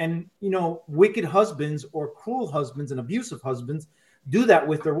 and you know, wicked husbands or cruel husbands and abusive husbands do that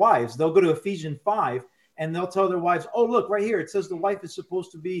with their wives. They'll go to Ephesians 5 and they'll tell their wives, "Oh, look right here. It says the wife is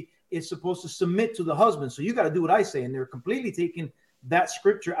supposed to submit to the husband. So you got to do what I say." And they're completely taking that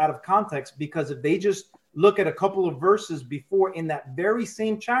scripture out of context because if they just look at a couple of verses before in that very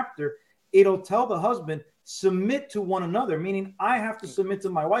same chapter, it'll tell the husband, submit to one another, meaning I have to submit to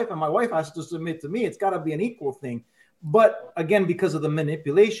my wife and my wife has to submit to me. It's got to be an equal thing. But again, because of the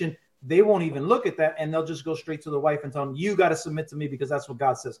manipulation, they won't even look at that and they'll just go straight to the wife and tell them, you got to submit to me because that's what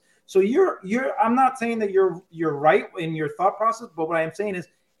God says. So I'm not saying that you're right in your thought process, but what I am saying is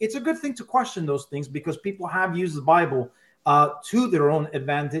it's a good thing to question those things because people have used the Bible to their own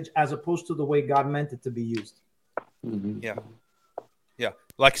advantage as opposed to the way God meant it to be used. Yeah.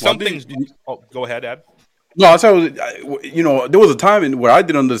 Like some things. Go ahead, Ed. No, there was a time where I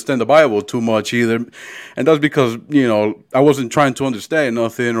didn't understand the Bible too much either, and that's because I wasn't trying to understand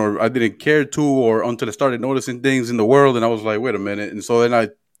nothing, or I didn't care to, or until I started noticing things in the world, and I was like, wait a minute, and so then I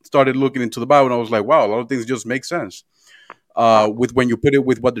started looking into the Bible, and I was like, wow, a lot of things just make sense. With when you put it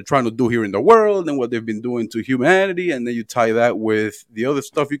with what they're trying to do here in the world and what they've been doing to humanity, and then you tie that with the other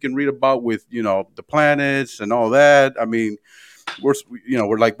stuff you can read about with the planets and all that. I mean, we're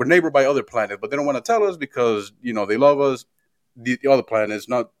neighbored by other planets, but they don't want to tell us because they love us, the other planets,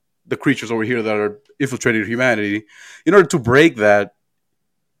 not the creatures over here that are infiltrating humanity. In order to break that,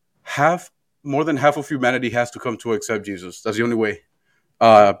 more than half of humanity has to come to accept Jesus. That's the only way.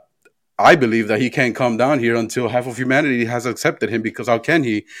 I believe that he can't come down here until half of humanity has accepted him, because how can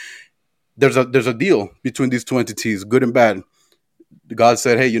he? There's a deal between these two entities, good and bad. God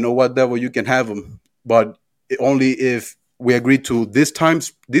said, hey, you know what, devil, you can have him, but only if we agree to this time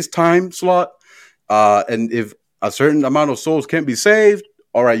slot, and if a certain amount of souls can be saved,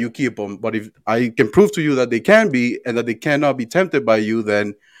 all right, you keep them. But if I can prove to you that they can be and that they cannot be tempted by you,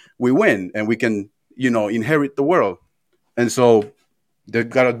 then we win and we can, inherit the world. And so they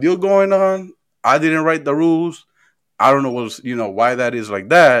got a deal going on. I didn't write the rules. I don't know why that is like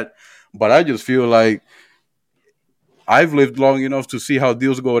that, but I just feel like I've lived long enough to see how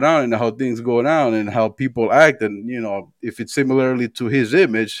deals go down and how things go down and how people act. And, if it's similarly to his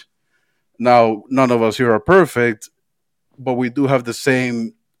image, now none of us here are perfect, but we do have the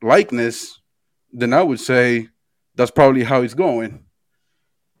same likeness, then I would say that's probably how it's going.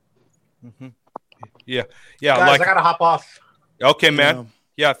 Mm-hmm. Yeah. Yeah. Guys, I gotta hop off. Okay, man.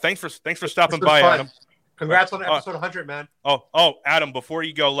 Yeah. Thanks for stopping by, fun. Adam. Congrats on episode 100, man. Oh, Adam, before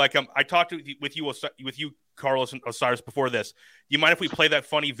you go, like I talked with you, Carlos and Osiris before this. Do you mind if we play that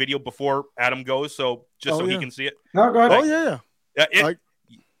funny video before Adam goes, so he can see it? No, go ahead. Oh yeah.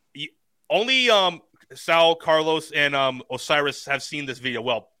 Only Saul, Carlos, and Osiris have seen this video.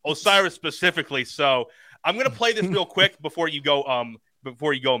 Well, Osiris specifically. So I'm gonna play this real quick before you go.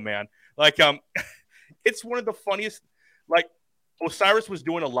 Man. Like it's one of the funniest. Like Osiris was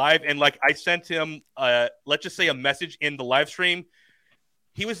doing a live, and like I sent him, let's just say a message in the live stream.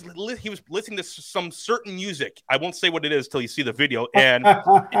 He was listening to some certain music. I won't say what it is till you see the video, and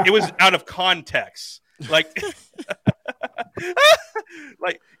it was out of context. Like, it's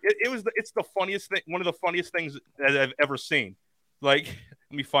the funniest thing. One of the funniest things that I've ever seen. Like,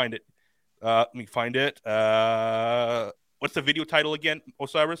 let me find it. What's the video title again,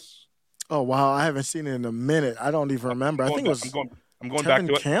 Osiris? Oh wow, I haven't seen it in a minute. I don't even remember. I think it was. I'm going back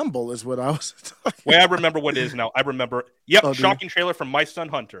to it. Campbell is what I was talking. Wait, I remember what it is now. I remember. Yep, shocking trailer from My Son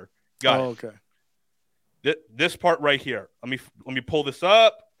Hunter. Got it. Okay. This part right here. Let me pull this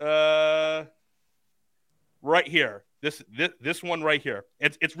up. Right here. This one right here.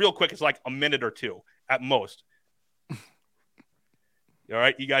 It's real quick. It's like a minute or two at most. All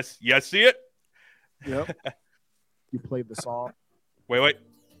right, you guys see it? Yep. You played the song. Wait.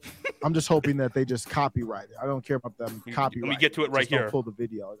 I'm just hoping that they just copyright it. I don't care about them copyright. Let me get to it right here. Don't pull the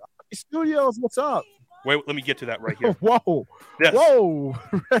video. Studios, what's up? Wait, let me get to that right here. Whoa. This, Whoa.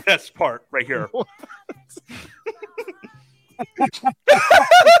 This part right here.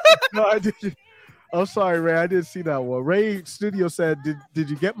 No, I didn't. I'm sorry, Ray. I didn't see that one. Ray Studio said, "Did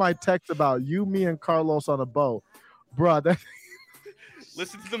you get my text about you, me, and Carlos on a boat, bro?"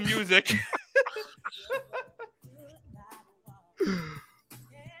 Listen to the music,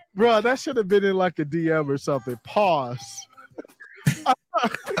 bro. That should have been in like a DM or something. Pause.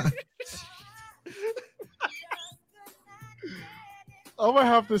 I'm gonna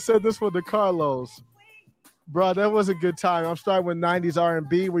have to send this one to Carlos. Bro, that was a good time. I'm starting with 90s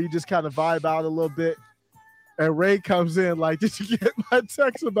R&B where you just kind of vibe out a little bit. And Ray comes in like, did you get my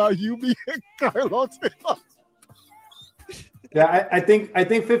text about you, me, and Carlos? Yeah, I think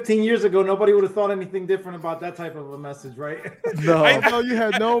 15 years ago, nobody would have thought anything different about that type of a message, right? No, I know you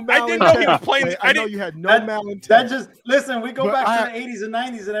had no malintent. I didn't know he was playing. I know you had no malintent. That just, listen, we go back to the 80s and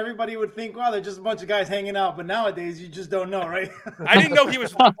 90s, and everybody would think, wow, they're just a bunch of guys hanging out. But nowadays, you just don't know, right? I didn't know he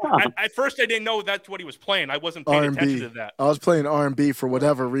was. At first, I didn't know that's what he was playing. I wasn't paying attention to that. I was playing R&B for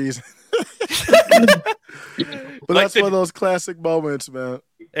whatever reason. But like that's one of those classic moments, man.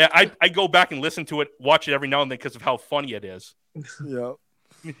 Yeah, I go back and listen to it, watch it every now and then because of how funny it is. Yeah.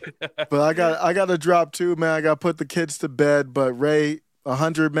 But I got to drop too, man. I got to put the kids to bed. But Ray,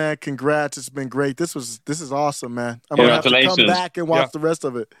 100, man, congrats. It's been great. This is awesome, man. I'm gonna have to come back and watch the rest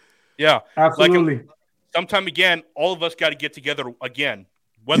of it. Yeah, absolutely. Like, sometime again, all of us got to get together again.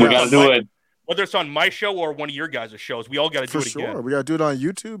 We got to do it. Whether it's on my show or one of your guys' shows, we all got to do it again. For sure, we got to do it on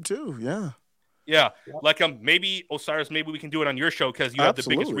YouTube too. Yeah. Yeah, like maybe Osiris, maybe we can do it on your show because you have the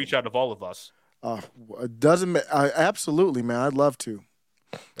biggest reach out of all of us. It doesn't. Absolutely, man. I'd love to.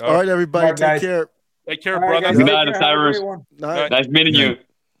 All right, everybody, take care. Take care, brother. Good night, Osiris. Nice meeting you.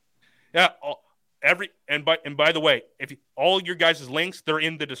 Yeah. And by the way, if all your guys' links, they're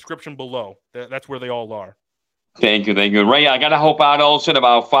in the description below. That's where they all are. Thank you. Ray, I gotta hop out also in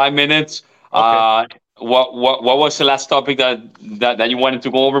about 5 minutes. Okay. What was the last topic that you wanted to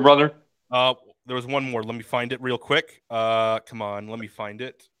go over, brother? There was one more. Let me find it real quick. Come on, let me find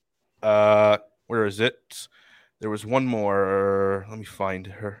it. Where is it? There was one more. Let me find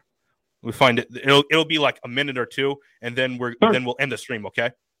her. We find it. It'll be like a minute or two, and then we'll end the stream.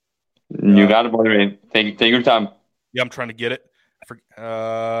 Okay. You got it, brother. Take your time. Yeah, I'm trying to get it.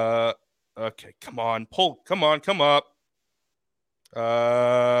 Okay, come on, come up.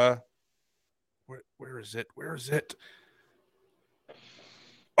 Where is it? Where is it?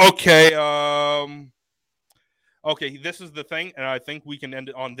 Okay. Okay, this is the thing, and I think we can end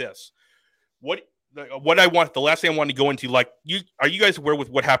it on this. What I want, the last thing I want to go into, like, are you guys aware with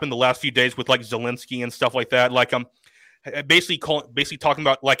what happened the last few days with like Zelensky and stuff like that? Like, basically talking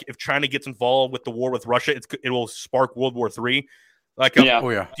about like if China gets involved with the war with Russia, it will spark World War III. Like, oh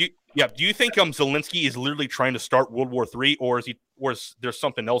yeah. Do you think Zelensky is literally trying to start World War III, or is there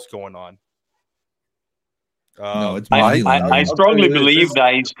something else going on? No, it's I strongly believe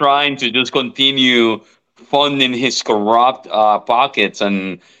that he's trying to just continue funding his corrupt pockets,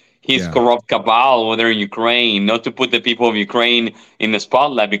 and his corrupt cabal over there in Ukraine. Not to put the people of Ukraine in the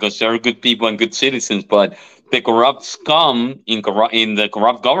spotlight because they're good people and good citizens, but the corrupt scum in the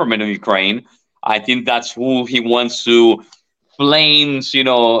corrupt government of Ukraine, I think that's who he wants to flames,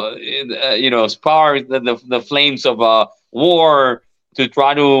 spark the flames of war to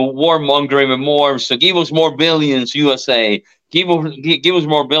try to warmonger even more. So give us more billions, USA. Give us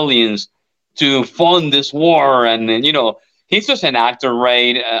more billions to fund this war, and he's just an actor,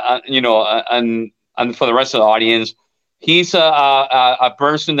 right? And for the rest of the audience, he's a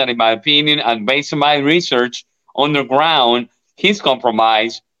person that, in my opinion, and based on my research on the ground, he's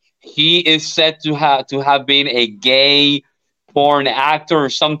compromised. He is said to have been a gay porn actor or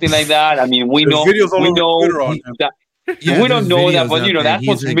something like that. I mean, we don't know that, but that's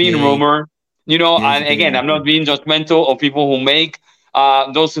what's being rumored. And again, I'm not being judgmental of people who make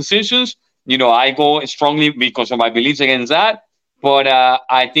those decisions. I go strongly because of my beliefs against that. But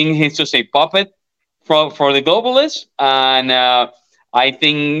I think he's just a puppet for the globalists, and I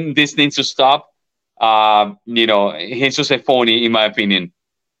think this needs to stop. He's just a phony, in my opinion.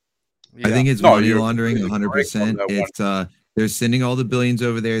 Yeah. I think it's money laundering, 100%. It's they're sending all the billions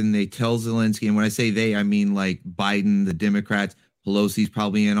over there, and they tell Zelensky. And when I say they, I mean like Biden, the Democrats, Pelosi's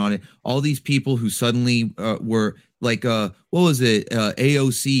probably in on it. All these people who suddenly were like, what was it?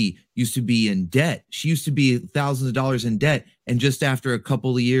 AOC used to be in debt. She used to be thousands of dollars in debt, and just after a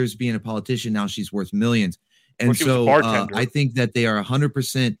couple of years being a politician, now she's worth millions. And so I think that they are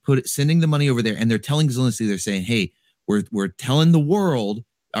 100% sending the money over there, and they're telling Zelensky, they're saying, "Hey, we're telling the world,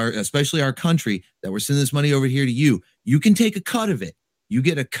 especially our country, that we're sending this money over here to you. You can take a cut of it. You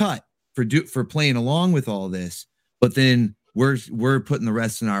get a cut for playing along with all this, but then we're putting the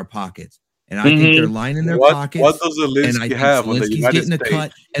rest in our pockets." And I think they're lining their pockets. What does Zelensky have on the United States?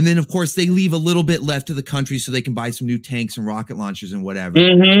 Cut, and then, of course, they leave a little bit left to the country so they can buy some new tanks and rocket launchers and whatever.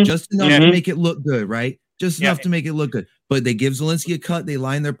 Just enough to make it look good, right? Just enough to make it look good. But they give Zelensky a cut, they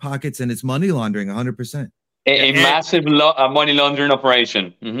line their pockets, and it's money laundering 100%. A massive money laundering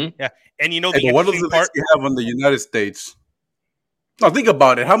operation. Yeah. And what does Zelensky have on the United States? Now think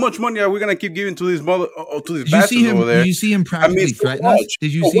about it. How much money are we gonna keep giving to these bastards over there? Did you see him practically threaten us?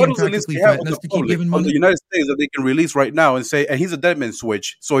 Did you see him practically threaten us to keep giving money? On the United States that they can release right now and say, and he's a dead man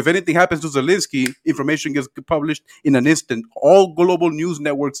switch. So if anything happens to Zelensky, information gets published in an instant. All global news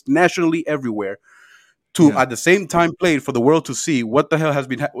networks, nationally, everywhere, at the same time played for the world to see what the hell has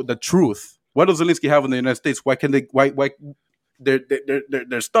been the truth. What does Zelensky have in the United States? Why can they? Why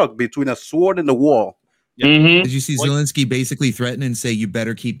they're stuck between a sword and a wall? Did you see Zelensky basically threaten and say, "You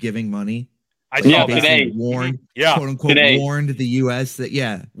better keep giving money"? I saw that. Today. Warned, quote unquote, warned the U.S. that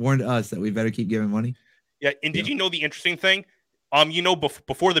warned us that we better keep giving money. Yeah, and did you know the interesting thing?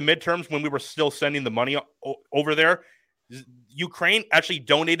 Before the midterms, when we were still sending the money over there, Ukraine actually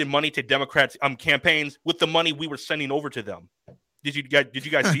donated money to Democrats' campaigns with the money we were sending over to them. Did you guys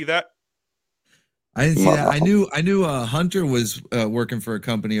see that? I didn't see that. I knew Hunter was working for a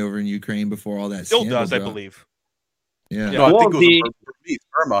company over in Ukraine before all that. Still does, I believe. Yeah. No, I think it was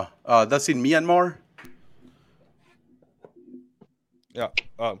Burma. That's in Myanmar. Yeah.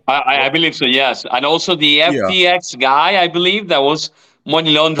 I believe so, yes. And also the FTX guy, I believe, that was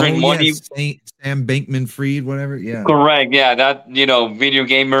money laundering money. Sam Bankman-Fried, whatever. Yeah. Correct. Yeah, that video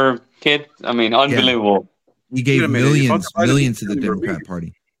gamer kid. I mean, unbelievable. Yeah. He gave millions to the Democrat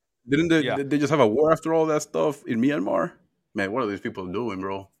Party. Didn't they just have a war after all that stuff in Myanmar? Man, what are these people doing,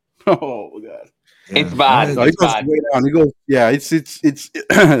 bro? Oh God, it's bad. No, it goes way down. It goes,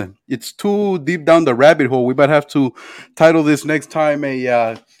 it's too deep down the rabbit hole. We might have to title this next time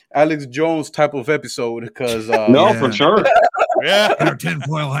a Alex Jones type of episode because for sure. Get our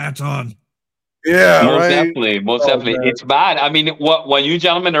tinfoil hats on. Yeah, most definitely. Man. It's bad. I mean, what you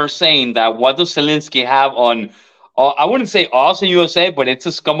gentlemen are saying, that what does Zelensky have on? I wouldn't say us in USA, but it's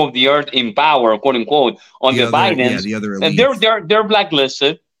a scum of the earth in power, quote unquote, on the Bidens. The other and they're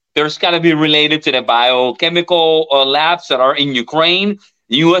blacklisted. There's got to be related to the biochemical labs that are in Ukraine,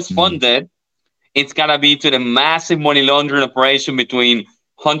 U.S. funded. It's got to be to the massive money laundering operation between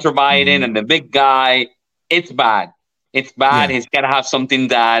Hunter Biden and the big guy. It's bad. It's bad. Yeah. It's got to have something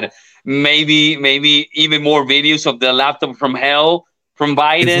that maybe even more videos of the laptop from hell from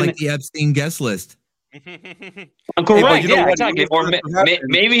Biden. It's like the Epstein guest list. Correct. Yeah, exactly. Or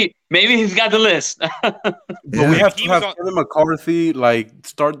maybe he's got the list. But we have to have Kevin McCarthy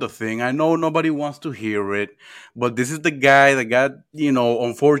start the thing. I know nobody wants to hear it, but this is the guy that got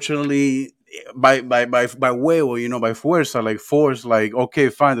unfortunately by huevo, by fuerza, okay,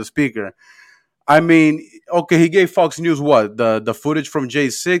 fine, the speaker. I mean, okay, he gave Fox News what the footage from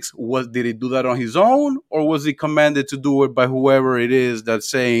J6. Did he do that on his own, or was he commanded to do it by whoever it is that's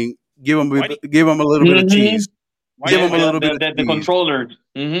saying give him a little bit of cheese? Give him a little bit of cheese. The controller.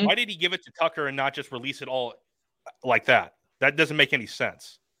 Why did he give it to Tucker and not just release it all like that? That doesn't make any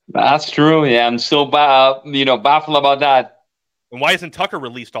sense. That's true. Yeah, I'm still baffled about that. And why isn't Tucker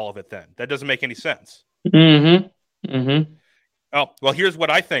released all of it then? That doesn't make any sense. Mm-hmm. Oh, well, here's what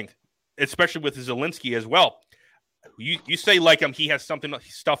I think, especially with Zelensky as well. You say like he has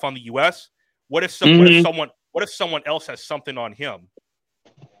stuff on the U.S. What if someone else has something on him,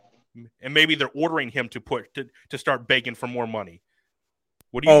 and maybe they're ordering him to start begging for more money?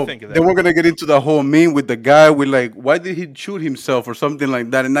 What do you think of that? Then we're gonna get into the whole meme with the guy with like, why did he shoot himself or something like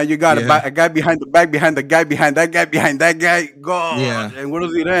that? And now you got a guy behind the back, behind the guy, behind that guy, behind that guy. God. Yeah. And where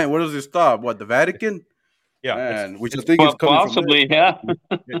does it end? Where does it stop? What, the Vatican? Yeah. Man, which I think is coming possibly, yeah.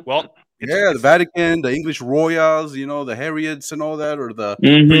 Well, the Vatican, the English royals, the Harriets and all that, or the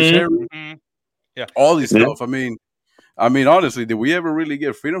Prince Harry. Yeah. All this stuff. I mean, honestly, did we ever really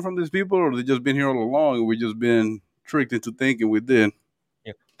get freedom from these people, or they just been here all along and we just been tricked into thinking we did?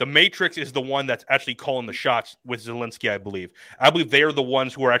 Yeah. The Matrix is the one that's actually calling the shots with Zelensky, I believe. I believe they are the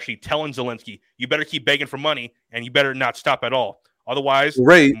ones who are actually telling Zelensky, you better keep begging for money and you better not stop at all. Otherwise,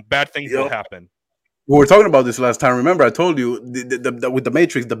 bad things will happen. We were talking about this last time. Remember, I told you with the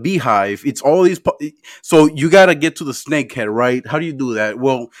Matrix, the beehive, it's all these. So you got to get to the snake head, right? How do you do that?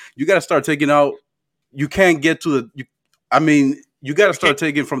 Well, you got to start taking out. You can't get to you got to start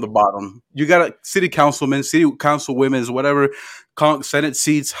taking from the bottom. You got city councilmen, city councilwomen, whatever, Senate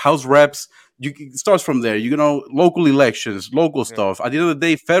seats, House reps. It starts from there. Local elections, local stuff. At the end of the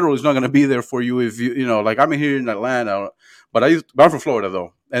day, federal is not going to be there for you if like I'm here in Atlanta, but I'm from Florida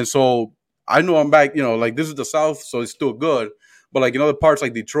though, and so I know I'm back. Like this is the South, so it's still good. But like in other parts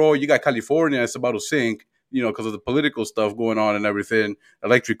like Detroit, you got California, it's about to sink. Because of the political stuff going on and everything.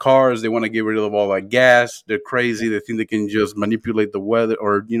 Electric cars, they want to get rid of all that gas. They're crazy. They think they can just manipulate the weather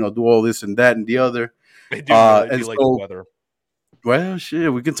or, do all this and that and the other. They do manipulate the weather. Well,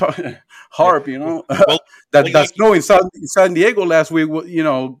 shit, we can talk HARP, Well, that snow in San Diego last week,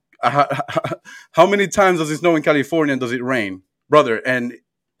 how many times does it snow in California and does it rain? Brother, and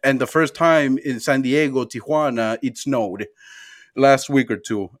the first time in San Diego, Tijuana, it snowed. Last week or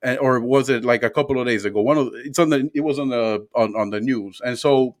two, or was it like a couple of days ago? It was on the news, and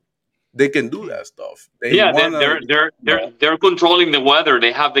so they can do that stuff. They're controlling the weather.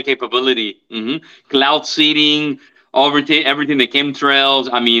 They have the capability. Cloud seeding, everything. The chemtrails.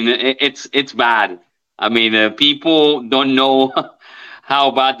 I mean, it's bad. I mean, people don't know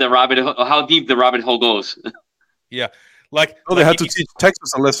how deep the rabbit hole goes. Yeah. They had to teach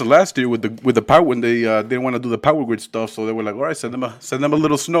Texas a lesson last year with the power when they didn't want to do the power grid stuff. So they were like, "All right, send them a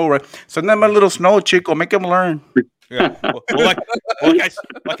little snow, right? Send them a little snow, Chico. Make them learn." Yeah.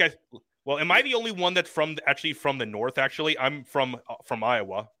 Well, am I the only one that's from the north? Actually, I'm from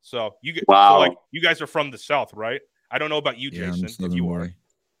Iowa. So you guys are from the south, right? I don't know about you, Jason. If you are,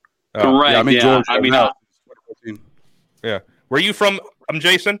 correct. I'm in Georgia. Yeah. Where are you from? I'm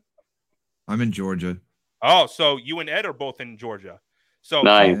Jason. I'm in Georgia. Oh, so you and Ed are both in Georgia. So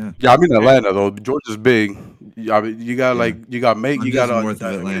nice. Yeah, I'm in Atlanta though. Georgia's big. I mean, you got north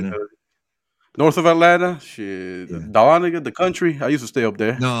of Atlanta. North of Atlanta, shit. Yeah. Dahlonega, the country. I used to stay up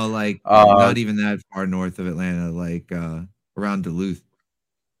there. No, not even that far north of Atlanta, around Duluth.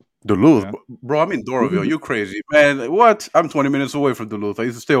 Duluth, yeah. Bro. I'm in Doraville. You crazy, man? What? I'm 20 minutes away from Duluth. I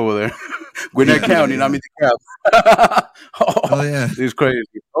used to stay over there, Gwinnett County. And I'm in the cap. Oh yeah, it's crazy.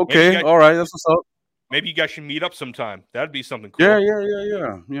 Okay, all right, that's what's up. Maybe you guys should meet up sometime. That'd be something cool. Yeah.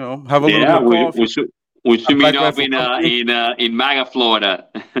 Have a little bit of coffee. We should meet up in MAGA, Florida.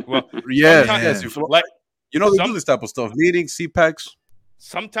 Well, yes. They do this type of stuff. Meetings, CPACs.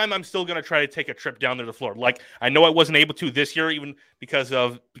 Sometime I'm still gonna try to take a trip down there to Florida. I know I wasn't able to this year, even because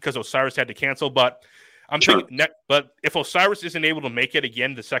Osiris had to cancel. But I'm thinking, but if Osiris isn't able to make it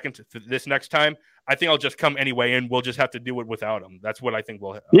again this next time, I think I'll just come anyway, and we'll just have to do it without him. That's what I think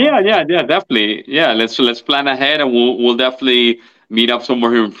we'll. Yeah, definitely. Yeah, let's plan ahead, and we'll definitely meet up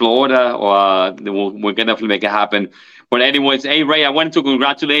somewhere here in Florida, or we can definitely make it happen. But anyways, hey Ray, I wanted to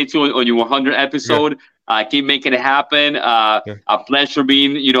congratulate you on your 100th episode. Yeah. Keep making it happen. A pleasure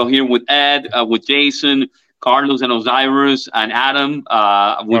being here with Ed, with Jason, Carlos, and Osiris, and Adam.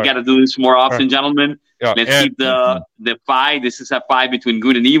 We got to do this more often, gentlemen. Yeah. Let's keep the fight. This is a fight between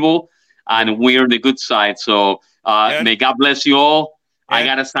good and evil. And we're the good side. So may God bless you all. I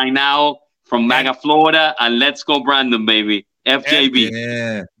got to sign out from MAGA, Florida. And let's go, Brandon, baby.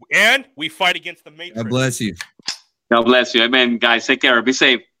 FJB. And we fight against the Matrix. God bless you. God bless you. Amen, guys. Take care. Be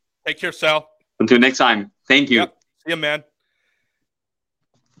safe. Take care, Sal. Until next time. Thank you. Yep. See ya, man.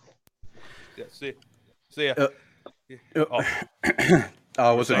 Yeah, see ya. What's it All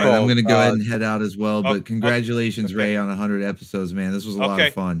right, called? I'm going to go ahead and head out as well. But okay. Congratulations, Ray, on 100 episodes, man. This was a lot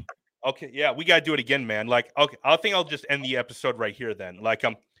of fun. Okay, yeah, we gotta do it again, man. Like, okay, I think I'll just end the episode right here then. Like,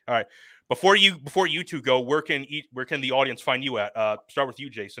 all right. Before you two go, where can the audience find you at? Start with you,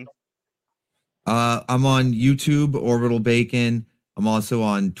 Jason. I'm on YouTube, Orbital Bacon. I'm also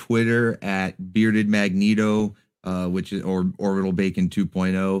on Twitter at Bearded Magneto, which is or Orbital Bacon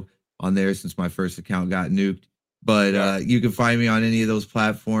 2.0 on there since my first account got nuked. But you can find me on any of those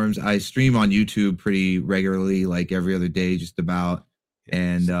platforms. I stream on YouTube pretty regularly, like every other day, just about.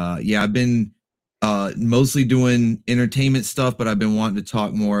 And I've been mostly doing entertainment stuff, but I've been wanting to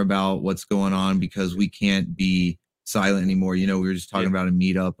talk more about what's going on because we can't be silent anymore. You know, we were just talking about a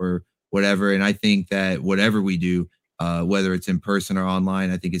meetup or whatever. And I think that whatever we do, whether it's in person or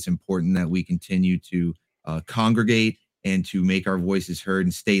online, I think it's important that we continue to congregate and to make our voices heard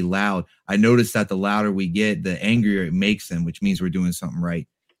and stay loud. I noticed that the louder we get, the angrier it makes them, which means we're doing something right.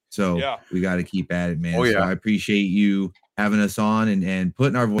 So we got to keep at it, man. So I appreciate you having us on and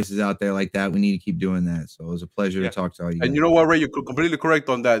putting our voices out there like that. We need to keep doing that. So it was a pleasure to talk to all you guys. And you know what, Ray? You're completely correct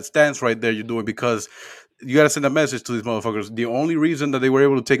on that stance right there you're doing, because you got to send a message to these motherfuckers. The only reason that they were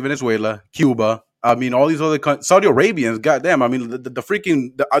able to take Venezuela, Cuba, I mean, all these other Saudi Arabians, goddamn, I mean,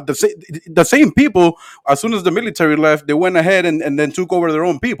 the same people, as soon as the military left, they went ahead and then took over their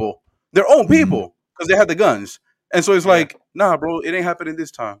own people, because they had the guns. And so it's like, nah, bro, it ain't happening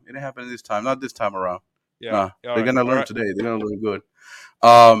this time. It ain't happening this time. Not this time around. They're going to learn today. They're going to learn good.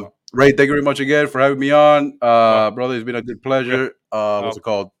 Ray, thank you very much again for having me on. Brother, it's been a good pleasure. What's it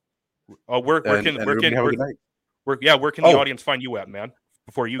called? Where can the audience find you at, man?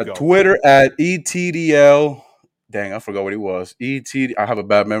 Before you go, Twitter at ETDL. Dang, I forgot what it was. I have a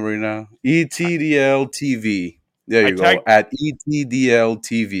bad memory now. ETDL TV. There you go. At ETDL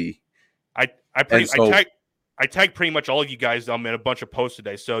TV. I tagged pretty much all of you guys in a bunch of posts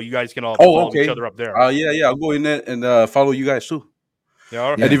today, so you guys can all follow each other up there. I'll go in there and follow you guys too.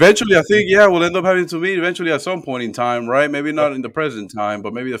 Yeah, and eventually, I think we'll end up having to meet eventually at some point in time, right? Maybe not in the present time,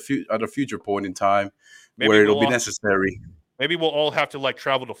 but maybe at a future point in time where it'll be necessary. Maybe we'll all have to like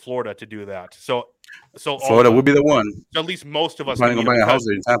travel to Florida to do that. So Florida would be the one. So at least most of us. Planning on buying a house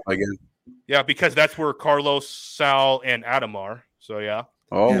there in Tampa again. Yeah, because that's where Carlos, Saul, and Adam are. So yeah.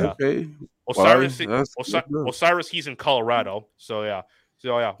 Oh, okay. Osiris, he's in Colorado. So yeah.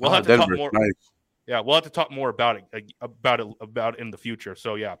 We'll have to talk more. Nice. Yeah, we'll have to talk more about it in the future.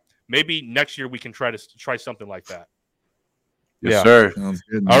 So yeah, maybe next year we can try something like that. Yes, sir. Sounds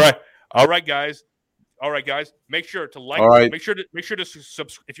good, All right, guys. Make sure to like. Right. Make sure to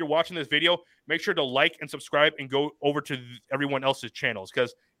subscribe. If you're watching this video, make sure to like and subscribe and go over to everyone else's channels,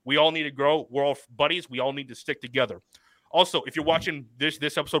 because we all need to grow. We're all buddies. We all need to stick together. Also, if you're watching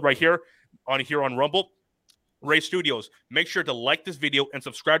this episode right here on Rumble, Ray Studios, make sure to like this video and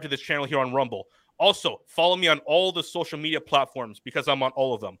subscribe to this channel here on Rumble. Also, follow me on all the social media platforms, because I'm on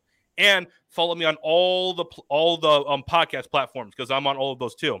all of them, and follow me on all the podcast platforms, because I'm on all of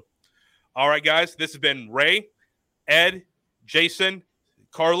those too. All right, guys, this has been Ray, Ed, Jason,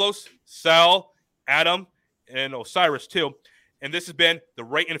 Carlos, Sal, Adam, and Osiris too. And this has been the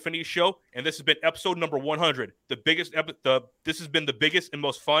Ray Infinity Show, and this has been episode number 100. This has been the biggest and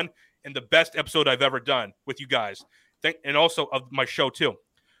most fun and the best episode I've ever done with you guys, and also of my show too.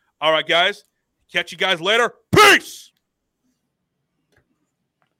 All right, guys, catch you guys later. Peace.